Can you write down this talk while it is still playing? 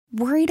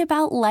Worried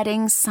about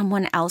letting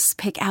someone else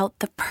pick out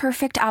the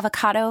perfect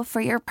avocado for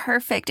your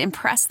perfect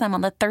impress them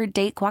on the third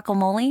date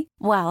guacamole?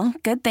 Well,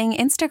 good thing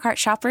Instacart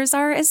shoppers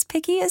are as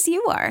picky as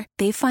you are.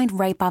 They find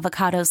ripe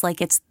avocados like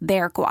it's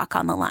their guac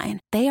on the line.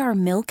 They are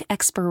milk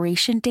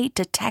expiration date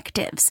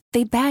detectives.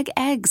 They bag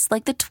eggs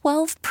like the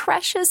 12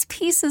 precious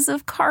pieces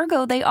of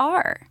cargo they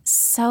are.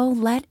 So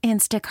let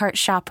Instacart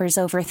shoppers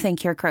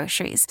overthink your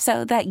groceries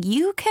so that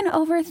you can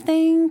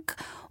overthink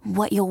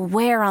what you'll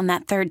wear on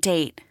that third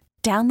date.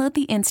 Download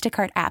the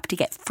Instacart app to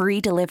get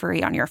free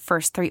delivery on your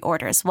first 3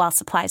 orders while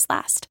supplies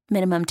last.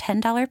 Minimum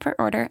 $10 per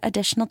order.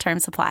 Additional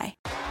terms apply.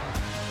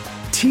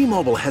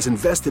 T-Mobile has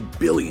invested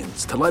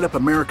billions to light up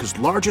America's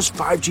largest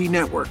 5G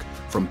network,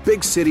 from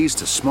big cities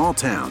to small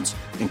towns,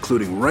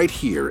 including right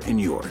here in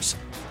yours.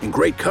 And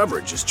great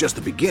coverage is just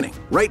the beginning.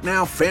 Right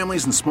now,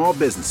 families and small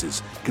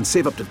businesses can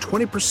save up to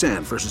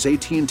 20% versus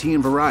AT&T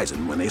and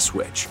Verizon when they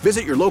switch.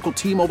 Visit your local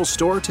T-Mobile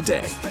store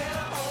today.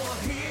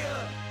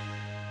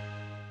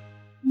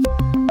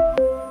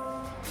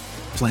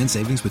 Plan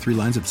savings with 3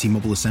 lines of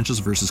T-Mobile Essentials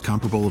versus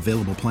comparable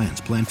available plans.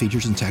 Plan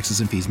features and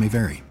taxes and fees may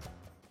vary.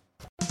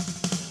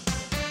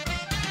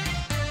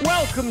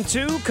 Welcome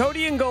to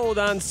Cody and Gold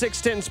on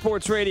 610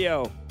 Sports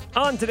Radio.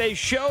 On today's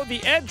show,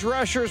 the edge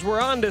rushers were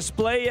on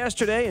display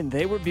yesterday, and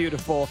they were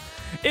beautiful.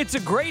 It's a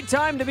great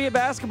time to be a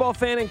basketball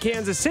fan in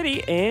Kansas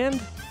City, and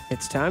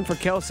it's time for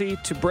Kelsey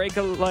to break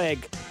a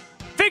leg.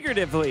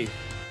 Figuratively.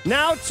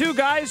 Now 2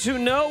 guys who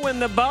know when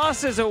the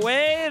boss is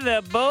away,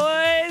 the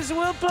boys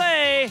will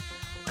play.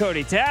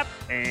 Cody Tapp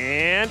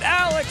and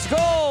Alex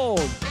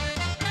Gold.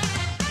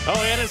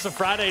 Oh, and it's a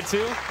Friday,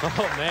 too?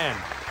 Oh, man.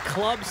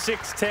 Club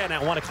 610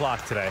 at 1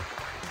 o'clock today.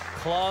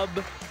 Club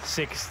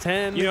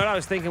 610. You know what I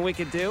was thinking we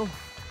could do?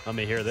 Let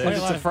me hear this. Since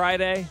it's a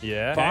Friday.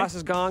 Yeah. Boss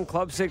is gone.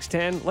 Club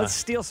 610. Let's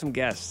steal some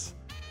guests.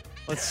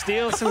 Let's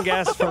steal some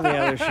guests from the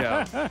other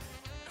show.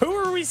 Who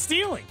are we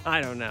stealing? I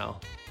don't know.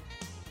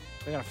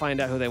 We got to find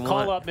out who they want.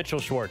 Call up Mitchell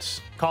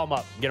Schwartz. Call him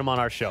up. Get him on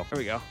our show. There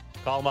we go.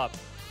 Call him up.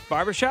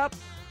 Barbershop?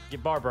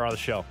 Get Barbara on the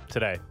show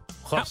today.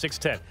 Club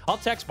 610. I'll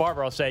text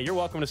Barbara. I'll say, you're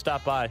welcome to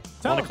stop by.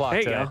 1 o'clock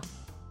there you today.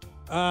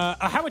 go.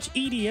 How much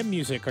EDM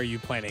music are you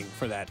planning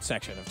for that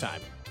section of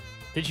time?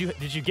 Did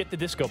you get the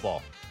disco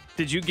ball?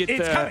 Did you get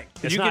It's coming.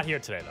 It's not here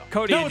today, though.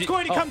 Cody, No, it's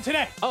going to come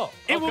today. Oh,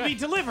 It will okay. be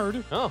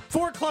delivered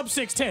for Club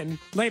 610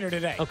 later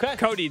today. Okay.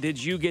 Cody,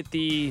 did you get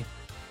the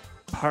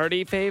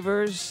party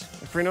favors,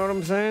 if you know what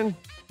I'm saying?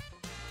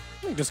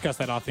 We can discuss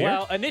that off the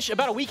air. Well,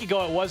 about a week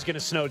ago, it was going to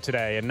snow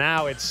today, and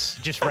now it's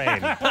just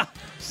rain.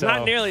 So,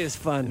 Not nearly as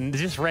fun.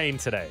 Just rain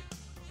today.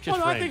 Just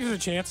I rain. think there's a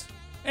chance.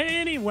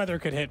 Any weather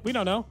could hit. We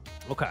don't know.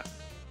 Okay.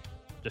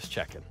 Just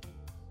checking.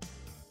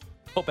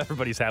 Hope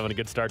everybody's having a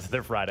good start to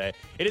their Friday.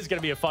 It is going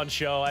to be a fun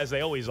show, as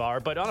they always are,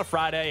 but on a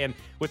Friday and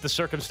with the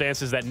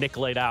circumstances that Nick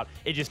laid out,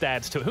 it just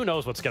adds to it. Who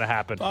knows what's going to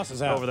happen Boss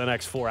is out. over the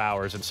next 4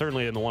 hours, and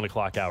certainly in the 1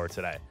 o'clock hour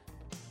today.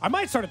 I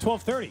might start at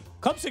 12:30.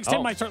 Club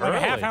 610 might start like a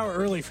early. half hour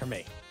early for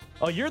me.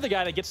 Oh, you're the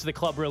guy that gets to the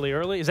club really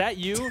early? Is that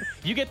you?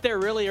 You get there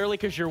really early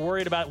because you're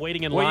worried about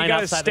waiting in Well, line you got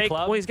to outside the stake.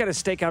 club? Well, he's got to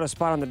stake out a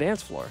spot on the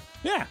dance floor.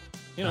 Yeah.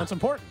 It's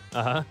important.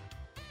 Uh-huh.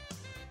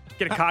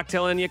 Get a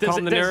cocktail in you,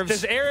 calm the nerves.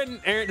 Does Aaron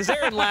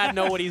Ladd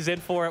know what he's in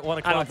for at 1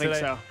 o'clock I don't think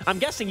today? so. I'm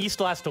guessing he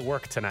still has to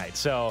work tonight,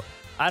 so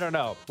I don't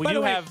know. We By do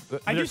the way,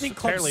 have. I do there's think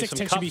Club apparently some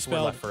 610 should be cups were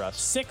spelled left for us.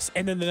 6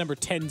 and then the number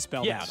 10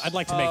 spelled Yes. out. I'd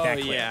like to make that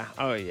clear.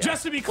 Oh, yeah.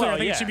 Just to be clear, Well, I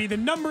think yeah. it should be the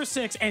number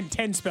 6 and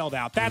 10 spelled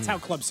out. That's how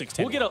Club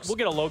 610 works. We'll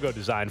get a logo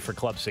design for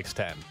Club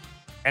 610.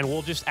 And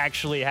we'll just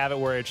actually have it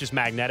where it's just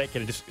magnetic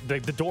and it just the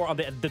door on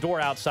the door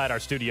outside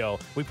our studio.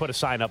 We put a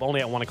sign up only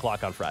at 1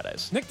 o'clock on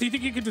Fridays. Nick, do you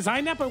think you could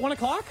design that by 1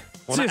 o'clock?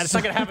 Well, it's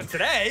not going to happen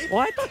today.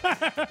 What? You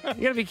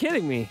got to be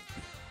kidding me.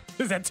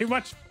 Is that too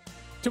much?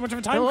 Too much of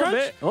a time A little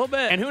crunch? bit. A little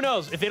bit. And who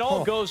knows if it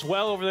all goes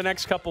well over the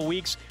next couple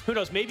weeks? Who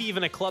knows? Maybe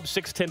even a Club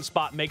 610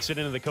 spot makes it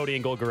into the Cody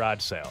and Gold garage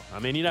sale. I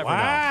mean, you never know.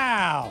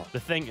 Wow.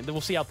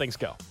 We'll see how things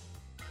go.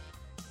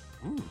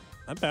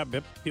 I bet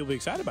people will be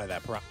excited by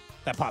that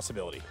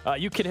possibility.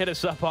 You can hit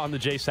us up on the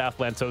J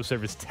Southland Tow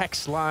Service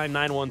text line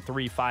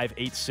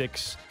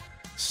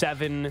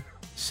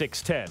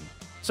 913-586-7610.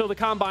 So the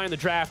combine, the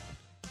draft,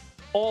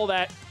 all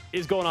that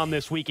is going on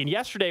this week. And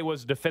yesterday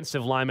was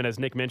defensive lineman, as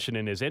Nick mentioned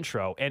in his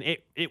intro. And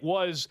it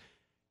was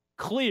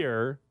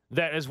clear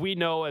that, as we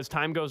know, as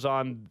time goes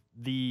on,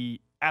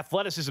 the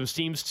athleticism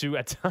seems to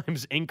at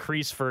times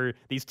increase for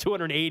these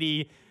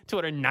 280,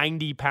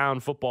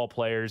 290-pound football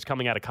players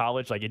coming out of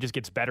college. Like, it just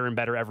gets better and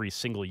better every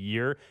single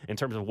year in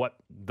terms of what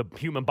the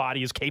human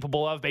body is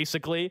capable of,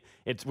 basically.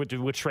 It's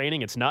with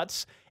training, it's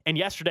nuts. And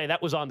yesterday,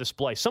 that was on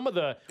display. Some of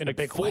the In a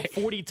big way.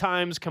 40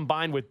 times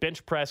combined with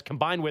bench press,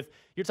 combined with,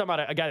 you're talking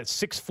about a guy that's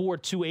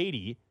 6'4",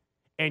 280,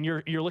 and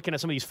you're looking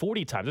at some of these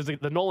 40 times. There's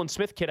the Nolan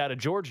Smith kid out of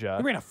Georgia.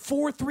 You ran a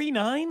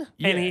 4.39?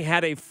 And he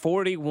had a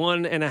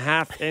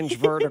 41.5-inch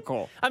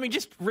vertical. I mean,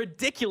 just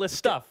ridiculous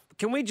stuff.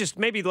 Can we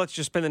let's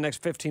just spend the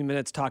next 15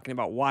 minutes talking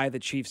about why the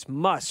Chiefs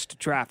must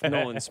draft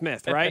Nolan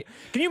Smith, right?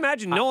 Can you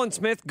imagine Nolan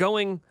Smith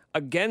going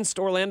against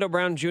Orlando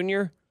Brown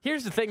Jr.?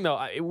 Here's the thing,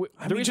 though.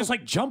 Just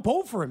like jump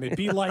over him. It'd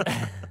be like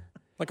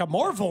Like a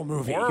Marvel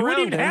movie. We're You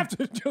wouldn't even around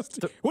have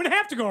to wouldn't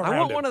have to go around I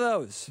want him. one of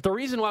those. The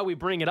reason why we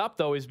bring it up,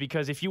 though, is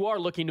because if you are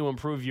looking to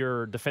improve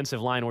your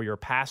defensive line or your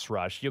pass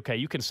rush, okay,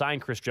 you can sign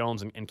Chris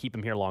Jones and keep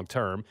him here long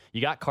term.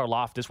 You got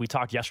Karlaftis. We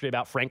talked yesterday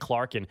about Frank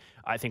Clark, and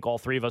I think all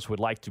three of us would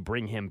like to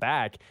bring him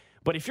back.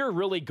 But if you're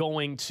really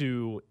going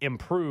to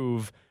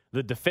improve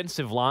the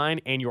defensive line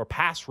and your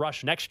pass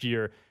rush next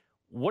year,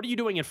 what are you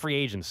doing in free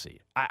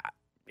agency?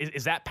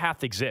 Is that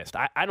path exist?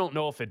 I don't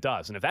know if it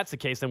does. And if that's the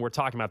case, then we're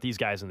talking about these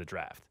guys in the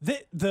draft.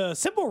 The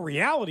simple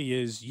reality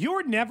is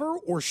you're never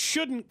or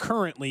shouldn't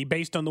currently,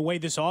 based on the way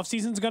this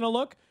offseason is going to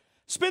look,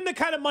 spend the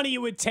kind of money it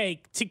would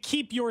take to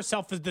keep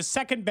yourself as the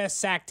second best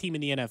sack team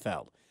in the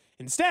NFL.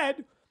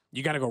 Instead,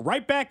 you got to go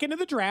right back into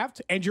the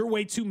draft, and your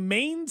way to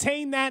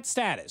maintain that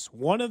status,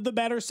 one of the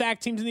better sack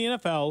teams in the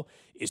NFL,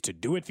 is to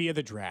do it via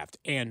the draft.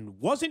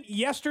 And wasn't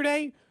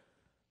yesterday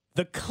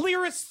the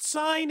clearest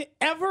sign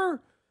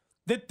ever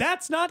that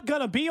that's not going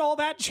to be all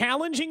that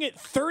challenging at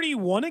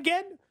 31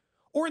 again?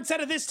 Or instead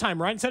of this time,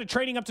 right? Instead of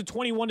trading up to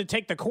 21 to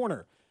take the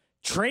corner,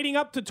 trading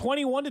up to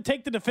 21 to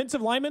take the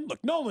defensive lineman?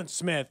 Look, Nolan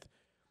Smith,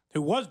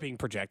 who was being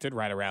projected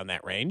right around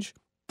that range,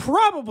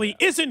 probably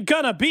isn't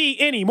going to be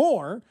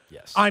anymore.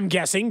 Yes. I'm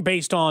guessing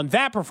based on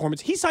that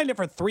performance. He signed up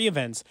for 3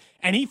 events,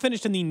 and he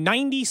finished in the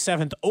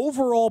 97th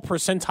overall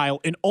percentile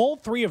in all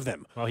 3 of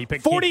them. Well, he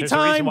picked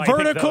 40-time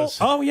vertical.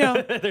 Oh,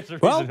 yeah. There's a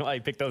Well, reason why he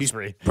picked those he's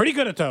 3. pretty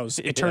good at those,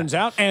 it turns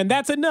out. And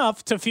that's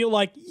enough to feel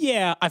like,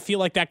 yeah, I feel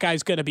like that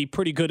guy's going to be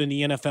pretty good in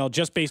the NFL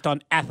just based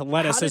on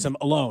athleticism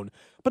alone.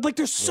 But, like,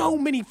 there's so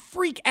many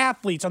freak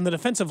athletes on the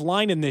defensive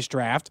line in this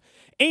draft,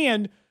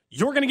 and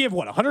you're going to give,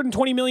 what,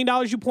 $120 million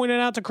you pointed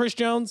out to Chris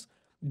Jones?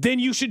 Then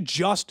you should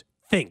just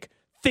think,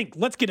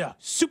 let's get a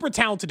super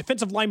talented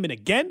defensive lineman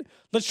again.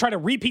 Let's try to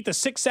repeat the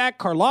 6-sack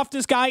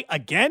Karlaftis guy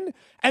again.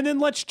 And then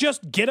let's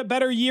just get a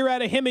better year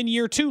out of him in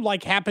year 2,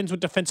 like happens with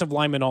defensive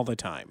linemen all the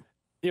time.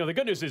 You know, the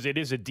good news is it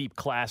is a deep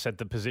class at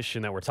the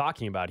position that we're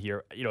talking about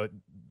here. You know,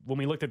 when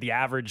we looked at the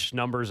average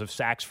numbers of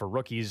sacks for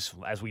rookies,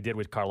 as we did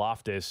with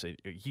Karlaftis,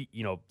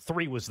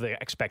 3 was the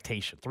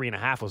expectation.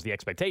 3.5 was the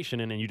expectation,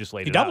 and then you just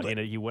laid it out. And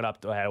you went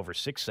up to over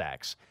 6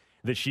 sacks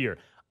this year.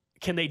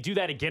 Can they do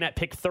that again at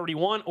pick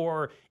 31,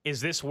 or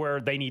is this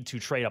where they need to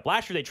trade up?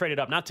 Last year, they traded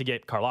up not to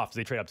get Karlaftis.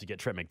 They traded up to get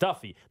Trent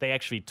McDuffie. They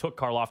actually took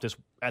Karlaftis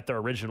at their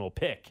original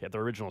pick, at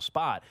their original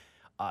spot.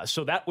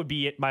 So that would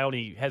be my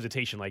only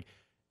hesitation. Like,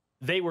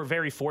 they were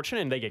very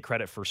fortunate, and they get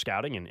credit for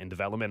scouting and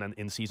development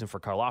in season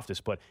for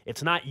Karlaftis, but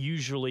it's not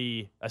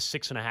usually a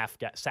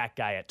 6.5 sack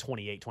guy at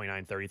 28,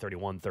 29, 30,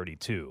 31,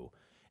 32.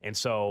 And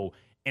so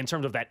in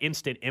terms of that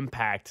instant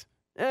impact,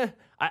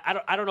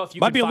 I don't know if you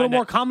might be a little that.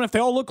 more common if they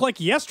all look like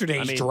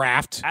yesterday's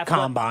draft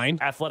combine.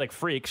 Athletic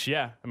freaks,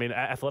 yeah. I mean,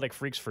 athletic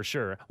freaks for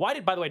sure. Why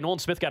did, by the way, Nolan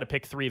Smith got to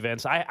pick 3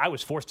 events? I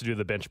was forced to do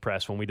the bench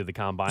press when we did the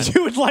combine.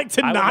 You would like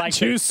to not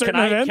choose certain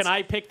events? Can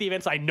I pick the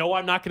events I know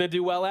I'm not going to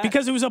do well at?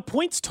 Because it was a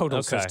points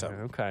total system.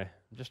 Okay.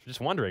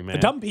 Just wondering, man.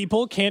 The dumb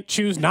people can't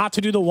choose not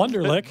to do the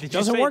Wonderlic. It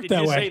doesn't work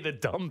that way. Did you say the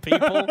dumb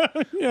people?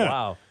 Yeah.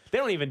 Wow. They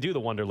don't even do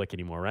the Wonderlic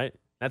anymore, right?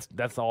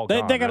 That's all They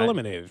gone, got right?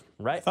 eliminated.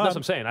 Right? That's what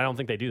I'm saying. I don't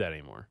think they do that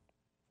anymore.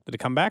 Did it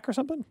come back or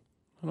something?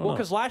 Well,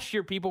 because last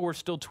year people were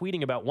still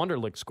tweeting about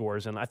Wonderlic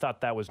scores, and I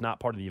thought that was not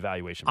part of the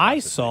evaluation I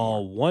process saw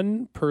anymore.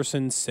 one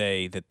person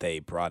say that they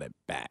brought it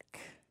back.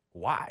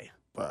 Why?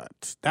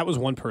 But that was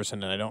one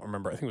person, and I don't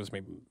remember. I think it was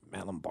maybe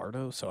Matt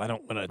Lombardo, so I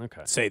don't want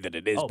to say that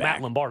it is back.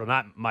 Matt Lombardo,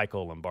 not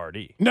Michael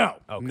Lombardi. No,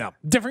 Okay. no.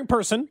 Different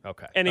person.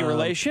 Okay. Any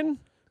relation?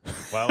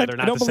 Well, they're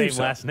not don't the same believe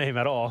so. last name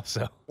at all,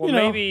 so. Well, You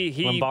know, maybe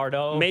he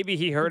Lombardo. Maybe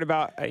he heard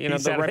about the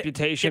said,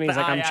 reputation. "Get He's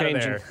the like, I I'm out of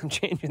changing. there." I'm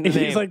changing the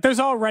name. He's like, there's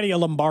already a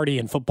Lombardi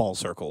in football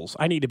circles.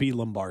 I need to be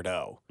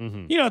Lombardo.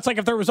 Mm-hmm. You know, it's like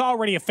if there was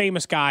already a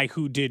famous guy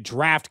who did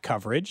draft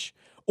coverage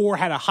or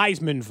had a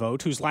Heisman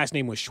vote whose last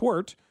name was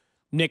Schwartz,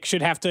 Nick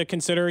should have to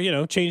consider,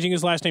 changing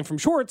his last name from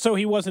Schwartz so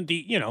he wasn't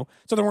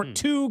so there weren't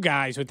 2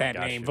 guys with that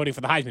name voting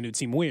for the Heisman. It would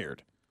seem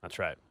weird. That's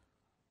right.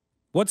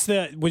 Was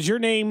your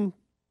name,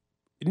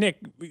 Nick,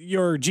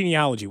 your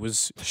genealogy,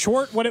 was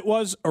Schwartz what it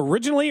was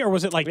originally, or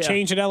was it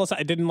changed at Ellis?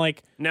 It didn't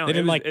No, they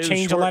didn't it was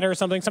change a Schwartz. letter or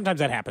something? Sometimes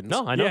that happens.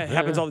 No, I know. Yeah, it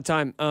happens all the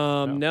time.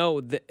 No,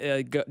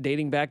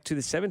 dating back to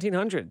the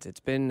 1700s,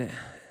 it's been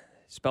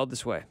spelled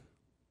this way,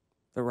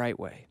 the right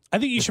way. I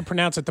think you should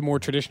pronounce it the more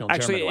traditional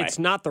Actually, German way. it's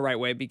not the right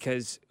way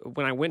because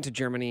when I went to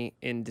Germany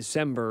in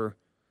December,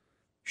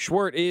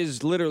 Schwartz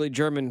is literally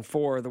German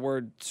for the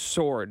word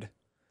sword,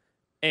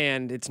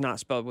 and it's not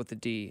spelled with a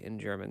D in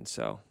German.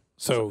 So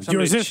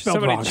yours is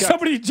spelled wrong.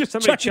 Somebody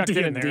chucked chucked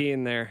in a a D D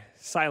in there,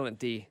 silent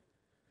D.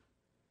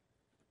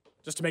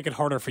 just to make it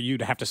harder for you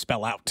to have to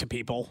spell out to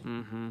people.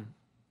 Mm-hmm.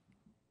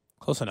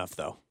 Close enough,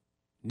 though.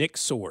 Nick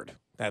Sword.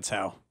 That's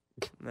how.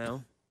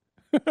 No.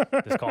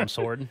 Just call him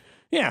Sword.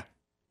 Yeah.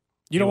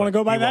 You don't want to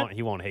go by that?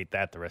 He won't hate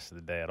that the rest of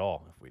the day at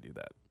all if we do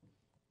that.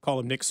 Call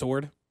him Nick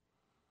Sword.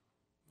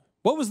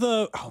 What was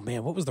the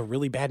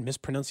really bad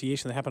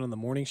mispronunciation that happened on the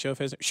morning show?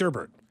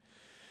 Sherbert.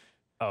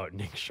 Oh,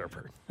 Nick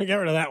Sherbert. I got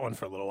rid of that one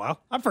for a little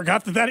while. I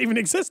forgot that even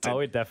existed. Oh,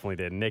 it definitely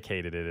did. Nick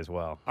hated it as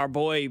well. Our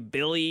boy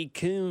Billy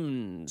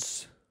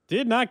Coons.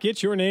 Did not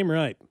get your name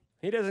right.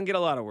 He doesn't get a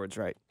lot of words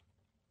right.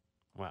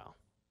 Wow.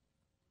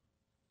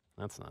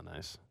 That's not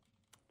nice.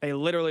 They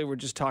literally were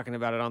just talking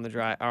about it on the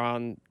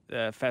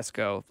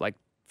Fesco like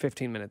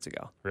 15 minutes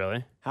ago.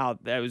 Really? How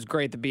that was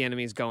great that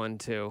Bieniemy's going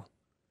to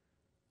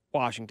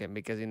Washington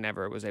because he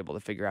never was able to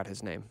figure out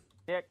his name.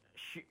 Nick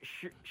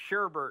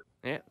Sherbert.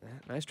 Yeah,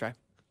 nice try.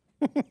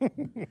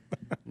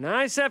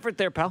 Nice effort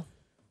there, pal.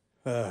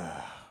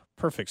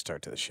 Perfect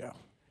start to the show.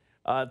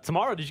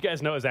 Tomorrow, did you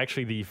guys know, is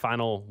actually the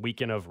final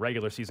weekend of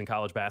regular season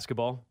college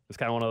basketball? It's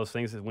kind of one of those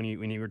things that when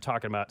you were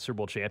talking about Super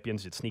Bowl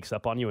champions, it sneaks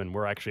up on you, and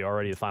we're actually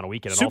already the final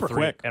weekend. Super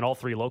quick. And all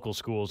three local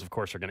schools, of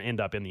course, are going to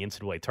end up in the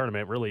NCAA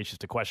tournament. Really, it's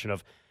just a question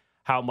of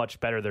how much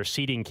better their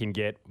seeding can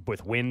get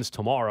with wins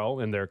tomorrow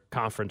in their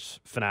conference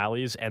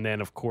finales. And then,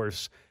 of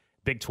course,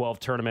 Big 12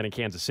 tournament in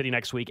Kansas City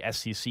next week,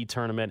 SEC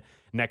tournament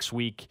next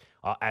week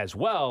as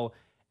well.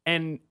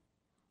 And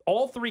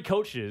all three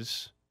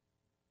coaches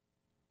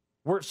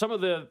were some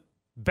of the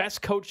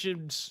best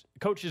coaches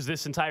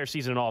this entire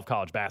season in all of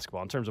college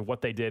basketball in terms of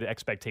what they did,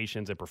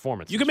 expectations, and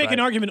performance. You can make an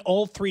argument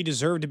all three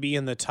deserve to be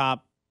in the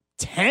top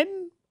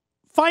 10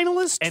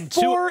 finalists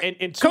for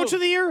Coach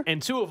of the Year.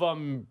 And two of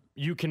them,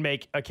 you can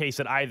make a case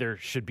that either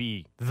should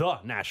be the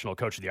National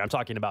Coach of the Year. I'm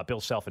talking about Bill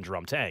Self and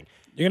Jerome Tang.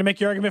 You're going to make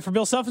your argument for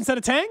Bill Self instead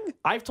of Tang?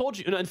 I've told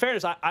you, in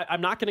fairness,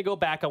 I'm not going to go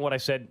back on what I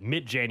said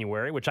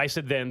mid-January, which I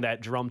said then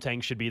that Jerome Tang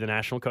should be the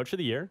National Coach of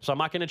the Year. So I'm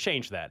not going to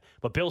change that.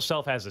 But Bill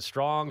Self has a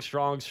strong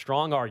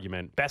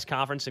argument. Best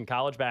conference in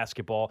college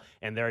basketball,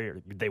 and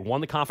they won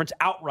the conference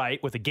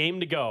outright with a game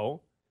to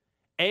go.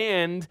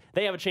 And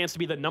they have a chance to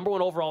be the number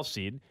one overall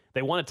seed.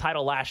 They won a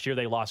title last year.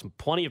 They lost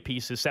plenty of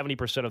pieces,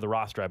 70% of the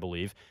roster, I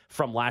believe,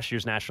 from last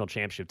year's national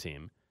championship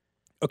team.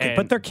 Okay,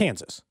 but they're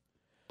Kansas.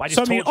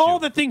 So, all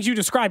the things you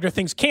described are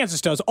things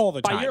Kansas does all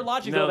the time. By your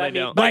logic, though, they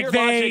don't.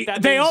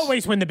 They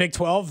always win the Big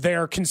 12.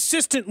 They're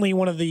consistently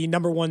one of the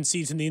number one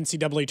seeds in the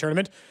NCAA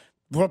tournament.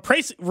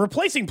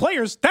 Replacing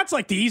players, that's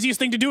like the easiest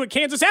thing to do at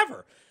Kansas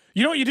ever.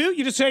 You know what you do?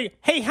 You just say,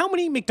 hey, how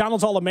many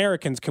McDonald's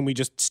All-Americans can we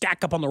just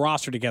stack up on the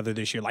roster together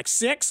this year? Like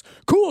 6?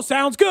 Cool,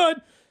 sounds good.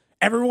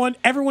 Everyone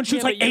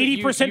shoots like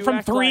 80%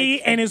 from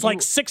three and is like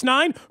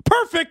 6'9".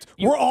 Perfect.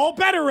 We're all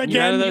better again.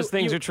 None of those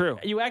things are true.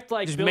 You act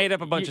like just made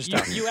up a bunch of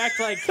stuff. You act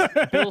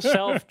like Bill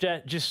Self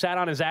just sat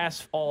on his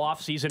ass all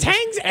offseason.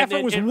 Tang's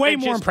effort was way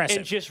more impressive.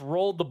 And just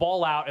rolled the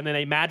ball out, and then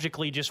they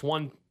magically just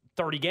won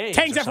 30 games.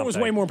 Tang's effort was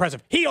way more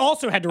impressive. He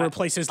also had to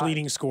replace his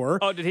leading scorer.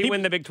 Oh, did he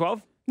win the Big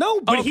 12?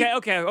 No, but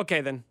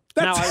okay then.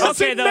 That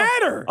doesn't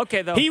matter.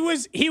 Okay, though. He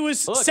was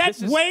set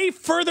way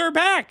further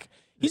back.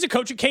 He's a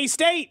coach at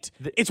K-State.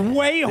 It's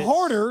way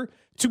harder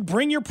to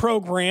bring your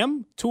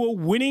program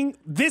to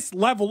this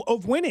level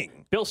of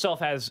winning. Bill Self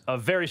has a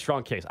very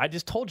strong case. I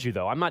just told you,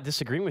 though, I'm not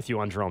disagreeing with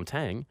you on Jerome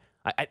Tang.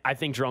 I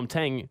think Jerome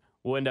Tang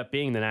will end up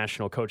being the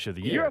National Coach of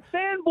the Year. You're a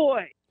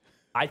fanboy.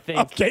 I think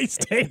of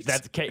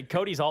K-State.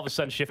 Cody's all of a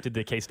sudden shifted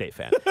to K-State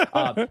fan.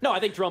 No, I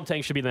think Jerome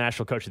Tang should be the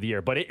National Coach of the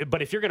Year. But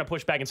if you're going to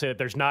push back and say that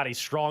there's not a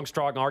strong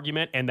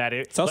argument and that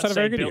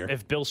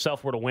if Bill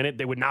Self were to win it,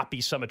 there would not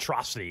be some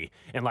atrocity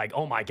and like,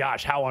 oh my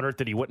gosh, how on earth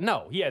did he win?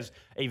 No, he has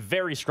a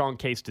very strong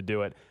case to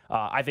do it.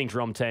 I think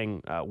Jerome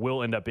Tang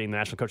will end up being the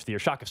National Coach of the Year.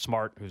 Shaka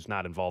Smart, who's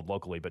not involved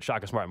locally, but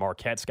Shaka Smart at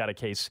Marquette's got a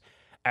case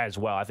as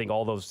well. I think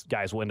all those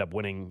guys will end up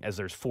winning, as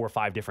there's 4 or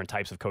 5 different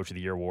types of Coach of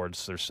the Year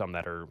awards. There's some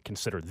that are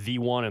considered the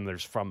one, and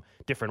there's from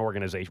different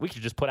organizations. We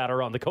could just put out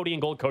our own. The Cody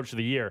and Gold Coach of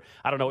the Year.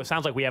 I don't know. It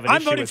sounds like we have an issue.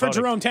 I'm voting for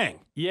Jerome Tang.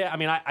 Yeah, I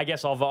mean, I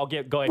guess I'll go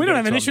ahead. We don't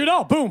have an issue at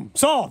all. Boom.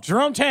 Solved.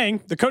 Jerome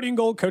Tang, the Cody and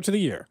Gold Coach of the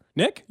Year.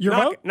 Nick, your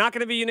vote? Not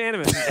going to be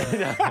unanimous.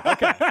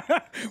 Okay.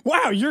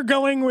 Wow, you're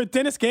going with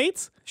Dennis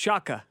Gates?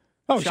 Shaka.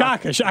 Oh,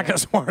 Shaka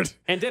Smart.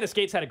 And Dennis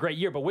Gates had a great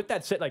year, but with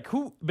that said, like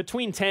who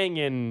between Tang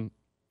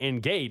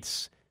and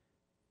Gates,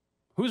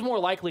 who's more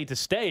likely to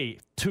stay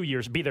 2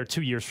 years, be there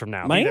 2 years from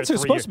now? My answer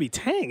is supposed to be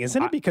Tang,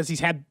 isn't it? Because he's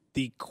had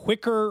the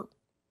quicker,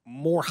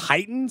 more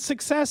heightened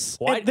success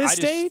at this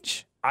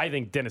stage? I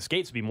think Dennis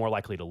Gates would be more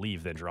likely to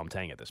leave than Jerome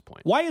Tang at this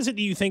point. Why is it,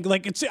 do you think, I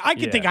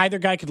could think either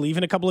guy could leave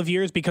in a couple of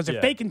years, because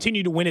if they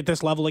continue to win at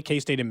this level at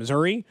K-State and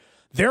Missouri,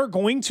 they're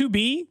going to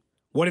be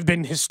what have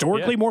been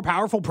historically more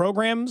powerful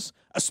programs,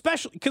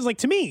 especially because,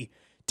 to me,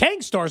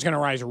 Tang's star is going to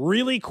rise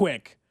really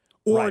quick,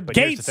 or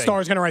Gates' star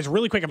is going to rise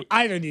really quick if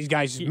either of these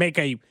guys make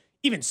a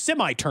even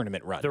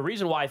semi-tournament run. The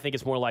reason why I think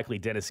it's more likely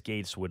Dennis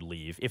Gates would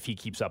leave if he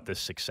keeps up this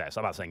success.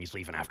 I'm not saying he's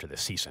leaving after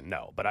this season,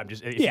 no. But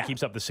if he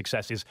keeps up the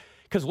success, is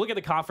because look at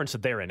the conference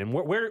that they're in. And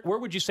where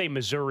would you say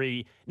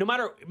Missouri,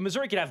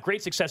 Missouri could have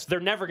great success,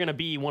 they're never going to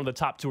be one of the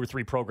top 2 or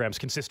 3 programs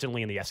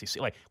consistently in the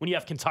SEC. Like when you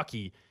have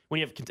Kentucky,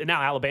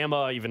 now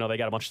Alabama, even though they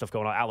got a bunch of stuff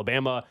going on,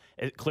 Alabama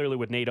clearly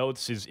with Nate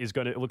Oates is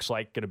going to, it looks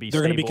like going to be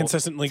they're going to be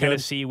consistently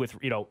Tennessee good. with,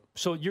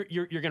 so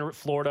you're going to,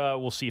 Florida,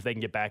 we'll see if they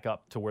can get back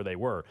up to where they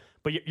were.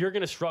 But you're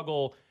going to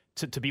struggle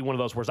to be one of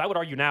those. Whereas I would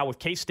argue now with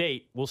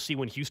K-State, we'll see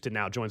when Houston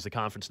now joins the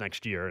conference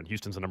next year, and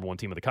Houston's the number 1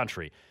 team of the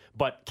country.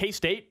 But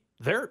K-State,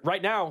 they're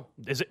right now,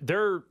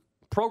 they're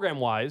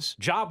program-wise,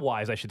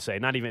 job-wise, I should say,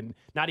 not even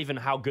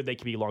how good they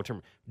can be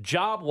long-term.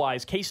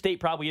 Job-wise, K-State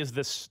probably is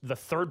the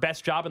third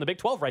best job in the Big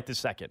 12 right this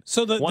second.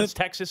 So once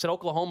Texas and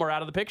Oklahoma are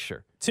out of the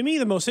picture. To me,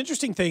 the most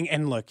interesting thing,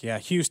 and look,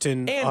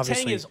 Houston, and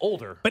obviously, Tang is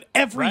older, but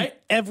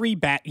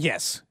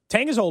yes,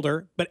 Tang is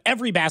older, but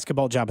every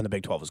basketball job in the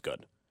Big 12 is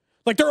good.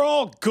 Like they're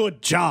all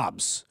good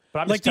jobs. But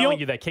I'm just telling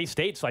you that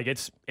K-State's like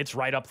it's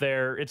right up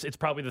there. It's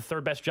probably the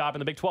third best job in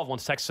the Big 12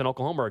 once Texas and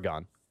Oklahoma are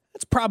gone.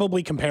 It's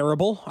probably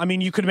comparable. I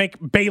mean, you could make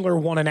Baylor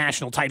won a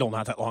national title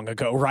not that long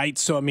ago, right?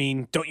 So, I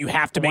mean, don't you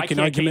have to make an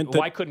argument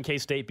why couldn't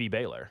K-State be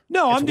Baylor?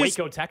 No, it's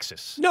Waco,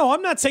 Texas. No,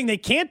 I'm not saying they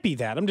can't be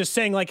that. I'm just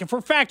saying, like, if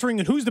we're factoring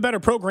in who's the better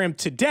program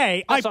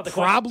today, I'd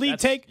probably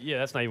take. Yeah,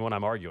 that's not even what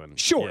I'm arguing.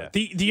 Sure.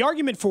 Yeah. The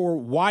argument for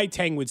why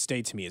Tang would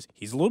stay to me is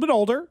he's a little bit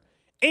older,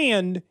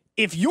 and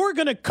if you're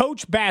going to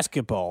coach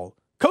basketball,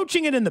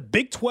 coaching it in the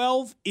Big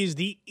 12 is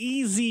the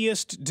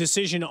easiest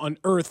decision on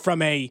earth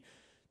from a.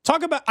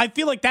 Talk about, I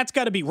feel like that's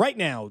got to be right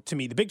now, to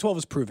me, the Big 12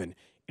 has proven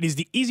it is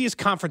the easiest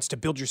conference to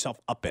build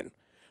yourself up in.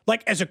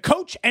 Like as a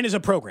coach and as a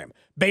program.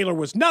 Baylor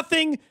was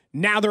nothing.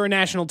 Now they're a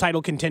national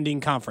title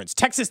contending conference.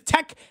 Texas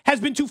Tech has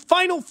been to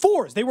Final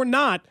Fours. They were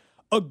not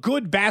a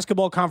good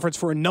basketball conference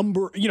for a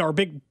number, a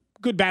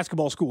good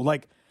basketball school.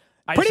 Like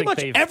pretty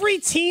much every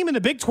team in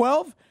the Big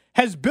 12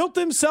 has built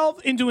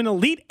themselves into an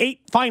Elite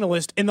Eight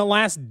finalist in the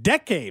last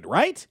decade,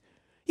 right?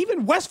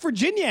 Even West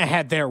Virginia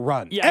had their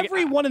run. Yeah,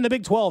 everyone in the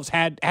Big 12s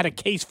had a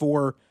case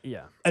for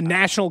a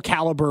national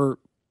caliber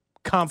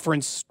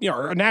conference,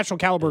 or a national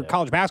caliber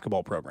college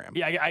basketball program.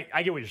 Yeah,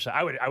 I get what you're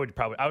saying.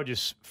 I would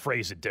just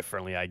phrase it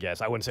differently, I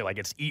guess. I wouldn't say like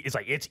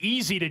it's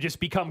easy to just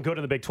become good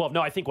in the Big 12.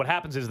 No, I think what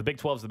happens is the Big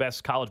 12 is the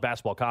best college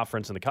basketball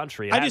conference in the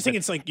country. I just think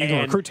it's like you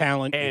can recruit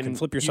talent, you can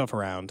flip yourself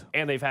around.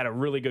 And they've had a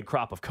really good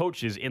crop of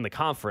coaches in the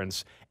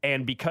conference.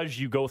 And because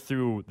you go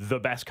through the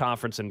best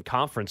conference in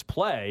conference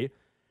play,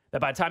 that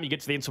by the time you get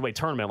to the NCAA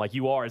tournament, like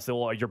you are,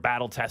 you're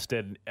battle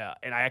tested,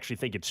 and I actually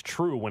think it's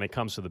true when it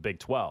comes to the Big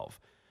 12.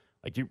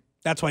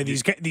 That's why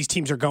these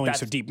teams are going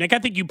so deep. Nick, I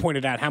think you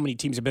pointed out how many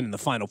teams have been in the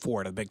Final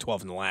Four of the Big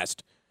 12 in the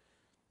last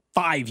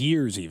 5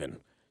 years. Even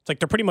it's like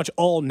they're pretty much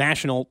all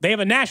national. They have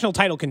a national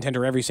title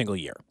contender every single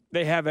year.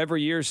 They have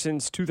every year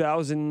since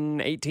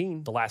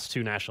 2018. The last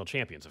two national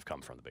champions have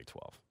come from the Big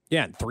 12.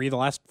 Yeah, and 3 of the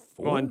last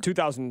 4. Well, in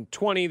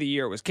 2020, the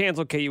year it was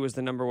canceled. KU was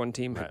the number one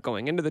team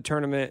going into the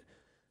tournament.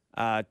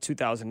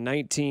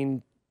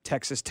 2019,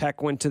 Texas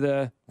Tech went to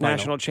the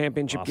national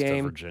championship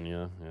game.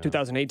 Virginia. Yeah.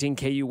 2018,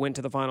 KU went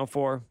to the Final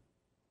Four.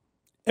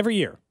 Every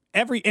year.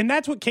 And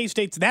that's what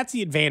K-State's, that's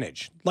the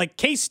advantage. Like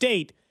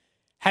K-State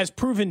has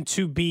proven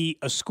to be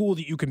a school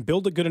that you can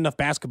build a good enough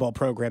basketball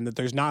program that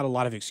there's not a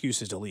lot of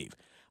excuses to leave.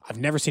 I've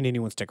never seen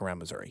anyone stick around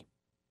Missouri.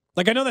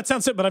 Like, I know that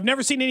sounds simple, but I've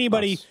never seen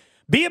anybody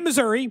be at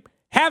Missouri,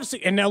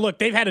 and now look,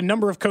 they've had a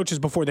number of coaches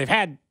before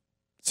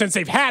since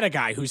they've had a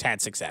guy who's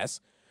had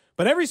success.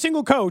 But every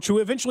single coach who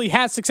eventually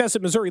has success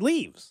at Missouri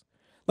leaves.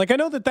 Like, I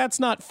know that that's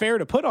not fair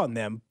to put on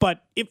them,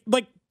 but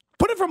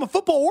put it from a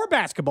football or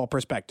basketball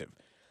perspective.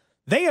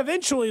 They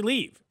eventually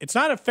leave. It's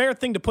not a fair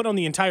thing to put on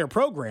the entire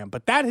program,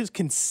 but that has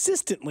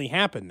consistently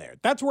happened there.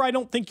 That's where I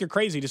don't think you're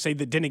crazy to say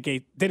that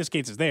Dennis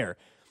Gates is there.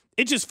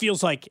 It just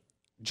feels like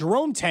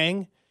Jerome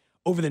Tang,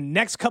 over the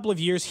next couple of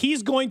years,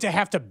 he's going to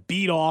have to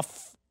beat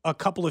off a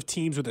couple of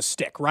teams with a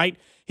stick, right?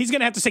 He's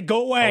going to have to say,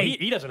 go away.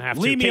 He doesn't have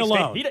to. Leave me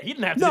alone. He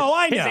didn't have to. No,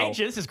 I know. His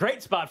agent, this is a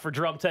great spot for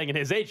Jerome Tang and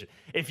his agent.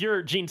 If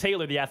you're Gene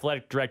Taylor, the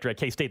athletic director at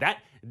K-State, that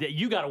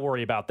you got to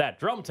worry about that.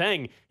 Jerome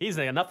Tang, he's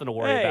got nothing to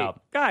worry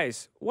about.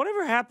 Guys,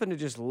 whatever happened to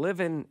just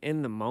living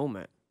in the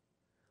moment?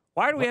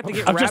 Why do we have to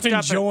get I'm wrapped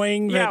just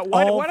enjoying that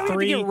why do all we have to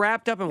three? get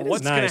wrapped up in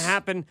what's going nice. to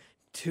happen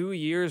 2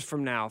 years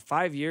from now,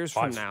 5 years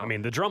from now? I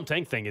mean, the Jerome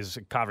Tang thing is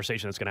a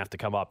conversation that's going to have to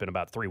come up in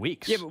about 3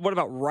 weeks. Yeah, but what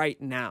about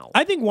right now?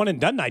 I think one and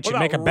done night should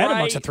make a bet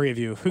amongst the three of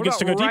you. Who gets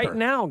to go deeper? Right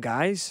now,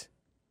 guys,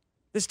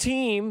 this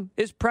team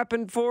is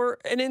prepping for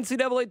an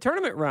NCAA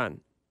tournament run.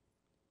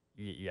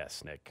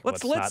 Yes, Nick.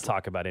 Let's not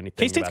talk about anything.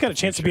 K-State's about got a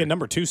chance to be a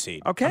number 2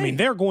 seed. Okay. I mean,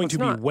 they're going to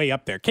be way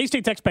up there.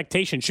 K-State's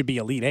expectation should be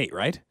Elite 8,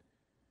 right?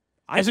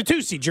 As a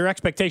 2 seed, your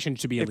expectation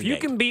should be Elite 8. If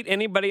you can beat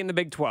anybody in the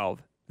Big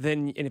 12,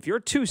 and if you're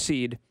a 2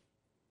 seed,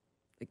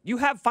 you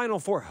have Final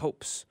Four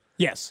hopes.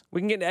 Yes.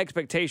 We can get into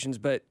expectations,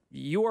 but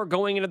you are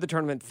going into the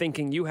tournament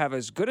thinking you have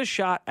as good a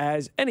shot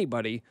as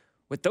anybody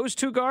with those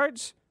 2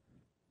 guards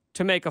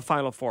to make a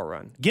Final Four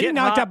run. Getting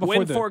knocked out before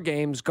win 4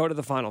 games, go to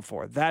the Final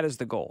Four. That is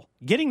the goal.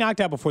 Getting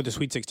knocked out before the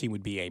Sweet 16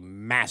 would be a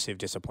massive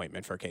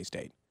disappointment for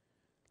K-State.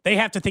 They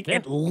have to think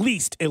at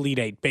least Elite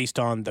 8 based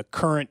on the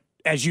current,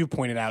 as you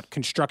pointed out,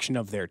 construction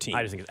of their team.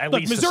 I just think at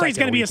least Missouri's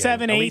going to be a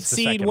 7, At 8 least the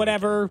seed, second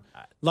whatever.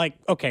 Like,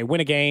 okay,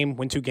 win a game,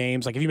 win 2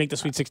 games. Like, if you make the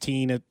Sweet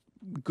 16,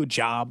 good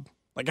job.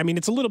 Like, I mean,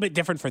 it's a little bit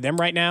different for them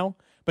right now,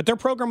 but their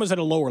program was at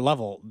a lower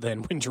level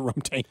than when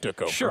Jerome Tang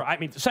took over. Sure. I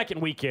mean, the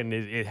second weekend,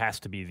 it has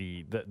to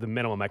be the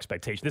minimum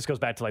expectation. This goes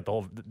back to like the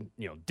whole,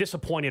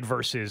 disappointed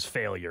versus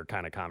failure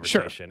kind of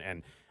conversation.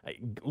 Sure.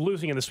 And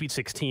losing in the Sweet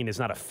 16 is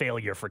not a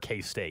failure for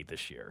K-State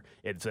this year.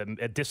 It's a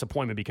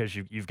disappointment because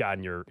you've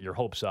gotten your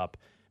hopes up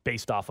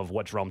based off of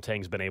what Jerome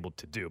Tang's been able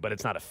to do. But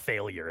it's not a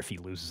failure if he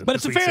loses in But the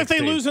it's Sweet fair if they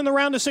 16. lose in the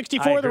round of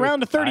 64, the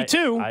round of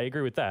 32. I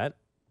agree with that.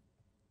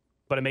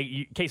 But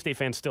K-State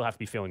fans still have to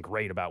be feeling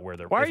great about where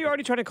they're. Why are you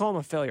already trying to call him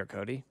a failure,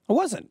 Cody? I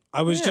wasn't.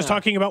 I was just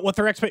talking about what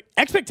their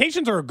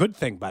expectations are a good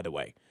thing, by the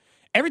way.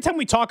 Every time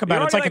we talk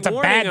about it, it's like it's a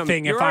bad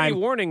thing You're if already I'm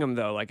warning them,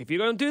 though. Like, if you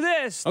don't do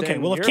this, okay.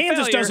 then Well, if you're a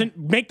Kansas failure. doesn't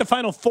make the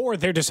Final Four,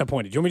 they're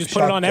disappointed. You want me to just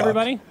put it on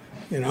everybody?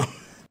 You know,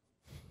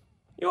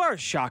 You are a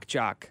shock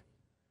jock.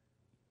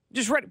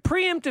 Just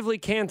preemptively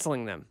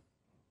canceling them.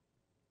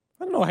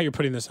 I don't know how you're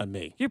putting this on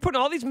me. You're putting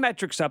all these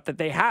metrics up that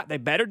they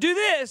better do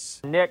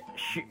this. Nick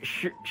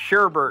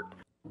Sherbert.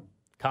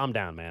 Calm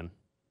down, man.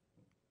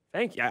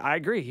 Thank you. I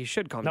agree. He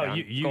should calm No, down.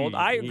 you- Gold.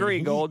 I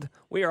agree, Gold.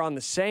 We are on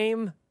the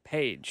same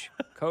page.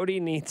 Cody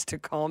needs to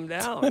calm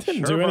down. I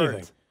didn't do Sherbert.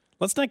 anything.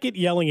 Let's not get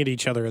yelling at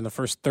each other in the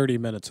first 30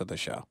 minutes of the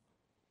show.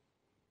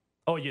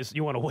 Oh,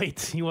 you want to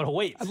wait? You want to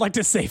wait? I'd like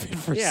to save it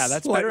for Yeah,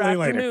 that's slightly better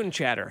later. afternoon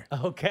chatter.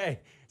 Okay.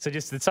 So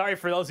just sorry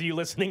for those of you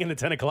listening in the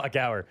 10 o'clock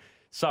hour.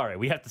 Sorry,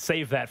 we have to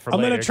save that for I'm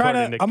later. gonna try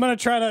according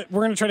to.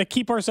 We're gonna try to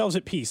keep ourselves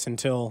at peace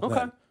until. Okay.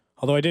 Then.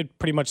 Although I did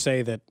pretty much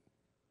say that,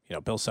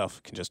 Bill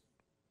Self can just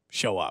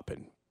show up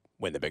and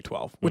win the Big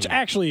 12, which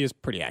actually is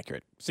pretty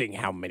accurate, seeing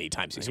how many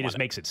times he's He won just it.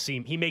 makes it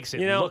seem. He makes it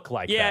You know, look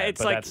like yeah, that. it's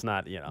but like that's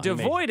not.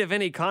 Devoid of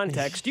any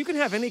context, you can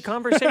have any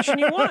conversation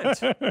you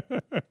want.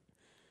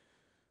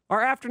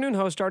 Our afternoon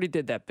host already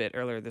did that bit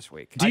earlier this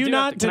week. Do you do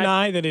not have to- can I-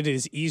 deny that it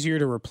is easier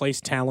to replace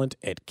talent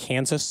at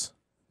Kansas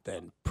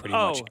than pretty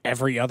much Oh.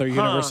 every other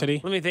university?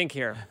 Let me think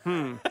here.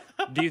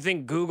 Do you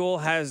think Google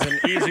has an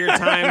easier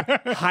time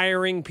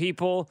hiring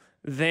people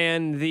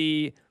than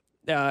the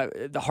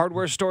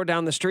hardware store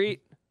down the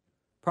street?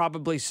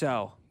 Probably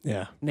so.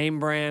 Yeah. Name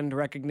brand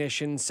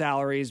recognition,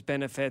 salaries,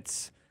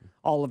 benefits,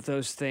 all of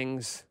those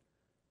things.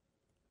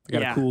 They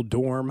got Yeah. a cool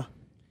dorm.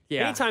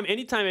 Yeah.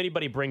 Anytime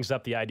anybody brings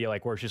up the idea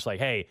like where it's just like,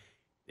 hey,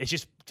 it's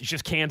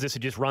just Kansas, it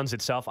just runs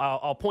itself.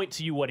 I'll point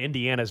to you what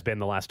Indiana's been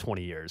the last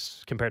 20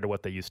 years compared to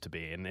what they used to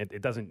be, and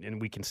it doesn't. And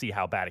we can see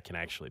how bad it can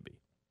actually be.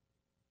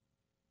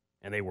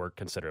 And they were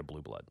considered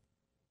blue blood.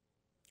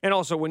 And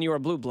also, when you are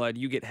blue blood,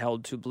 you get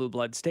held to blue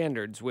blood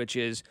standards, which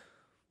is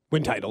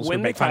Win titles. win or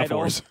the make Final title,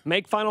 Fours.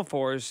 make Final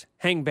Fours,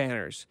 hang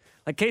banners.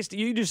 Like K-State,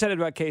 you just said it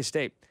about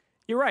K-State.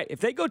 You're right. If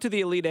they go to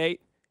the Elite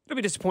Eight, it'll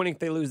be disappointing if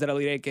they lose that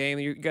Elite Eight game.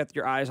 You got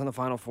your eyes on the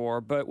Final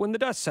Four. But when the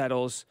dust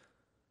settles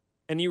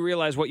and you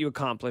realize what you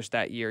accomplished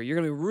that year, you're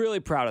going to be really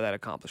proud of that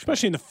accomplishment.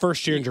 Especially in the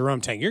first year in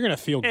Jerome Tang. You're going to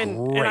feel great.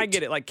 And I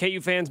get it. Like,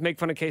 KU fans make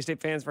fun of K-State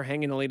fans for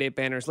hanging Elite Eight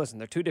banners. Listen,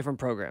 they're two different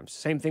programs.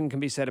 Same thing can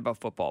be said about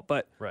football.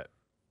 But Right.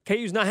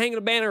 KU's not hanging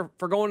a banner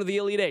for going to the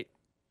Elite Eight.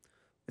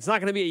 It's not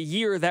going to be a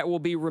year that will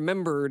be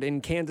remembered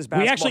in Kansas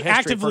basketball actually history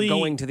actively- for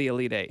going to the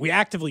Elite Eight. We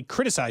actively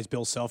criticize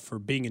Bill Self for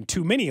being in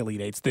too many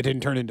Elite Eights that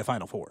didn't turn into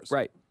Final Fours.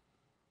 Right.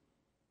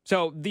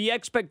 So the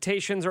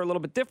expectations are a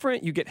little bit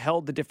different. You get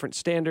held to different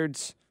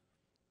standards.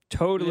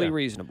 Totally Yeah.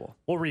 reasonable.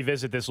 We'll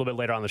revisit this a little bit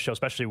later on the show,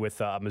 especially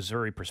with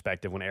Missouri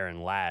perspective when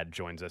Aaron Ladd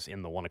joins us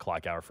in the 1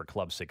 o'clock hour for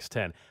Club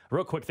 610.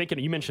 Real quick,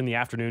 you mentioned the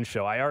afternoon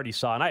show. I already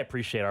saw, and I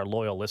appreciate our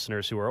loyal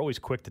listeners who are always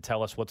quick to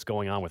tell us what's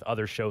going on with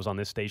other shows on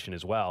this station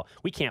as well.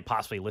 We can't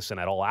possibly listen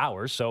at all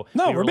hours, so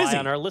No, we we're rely busy.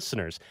 on our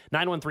listeners.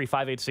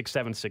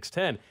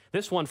 913-586-7610.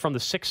 This one from the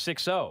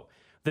 660.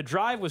 The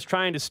Drive was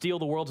trying to steal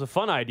the Worlds of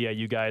Fun idea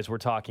you guys were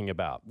talking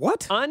about.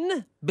 What?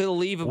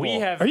 Unbelievable.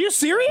 Are you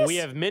serious? We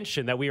have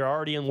mentioned that we are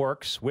already in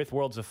works with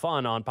Worlds of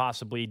Fun on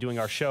possibly doing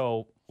our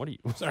show. What are you?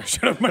 Sorry,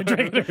 shut up. My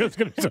drink is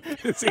going to be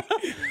so busy.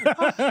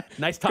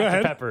 Nice talk Go to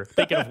ahead. Pepper.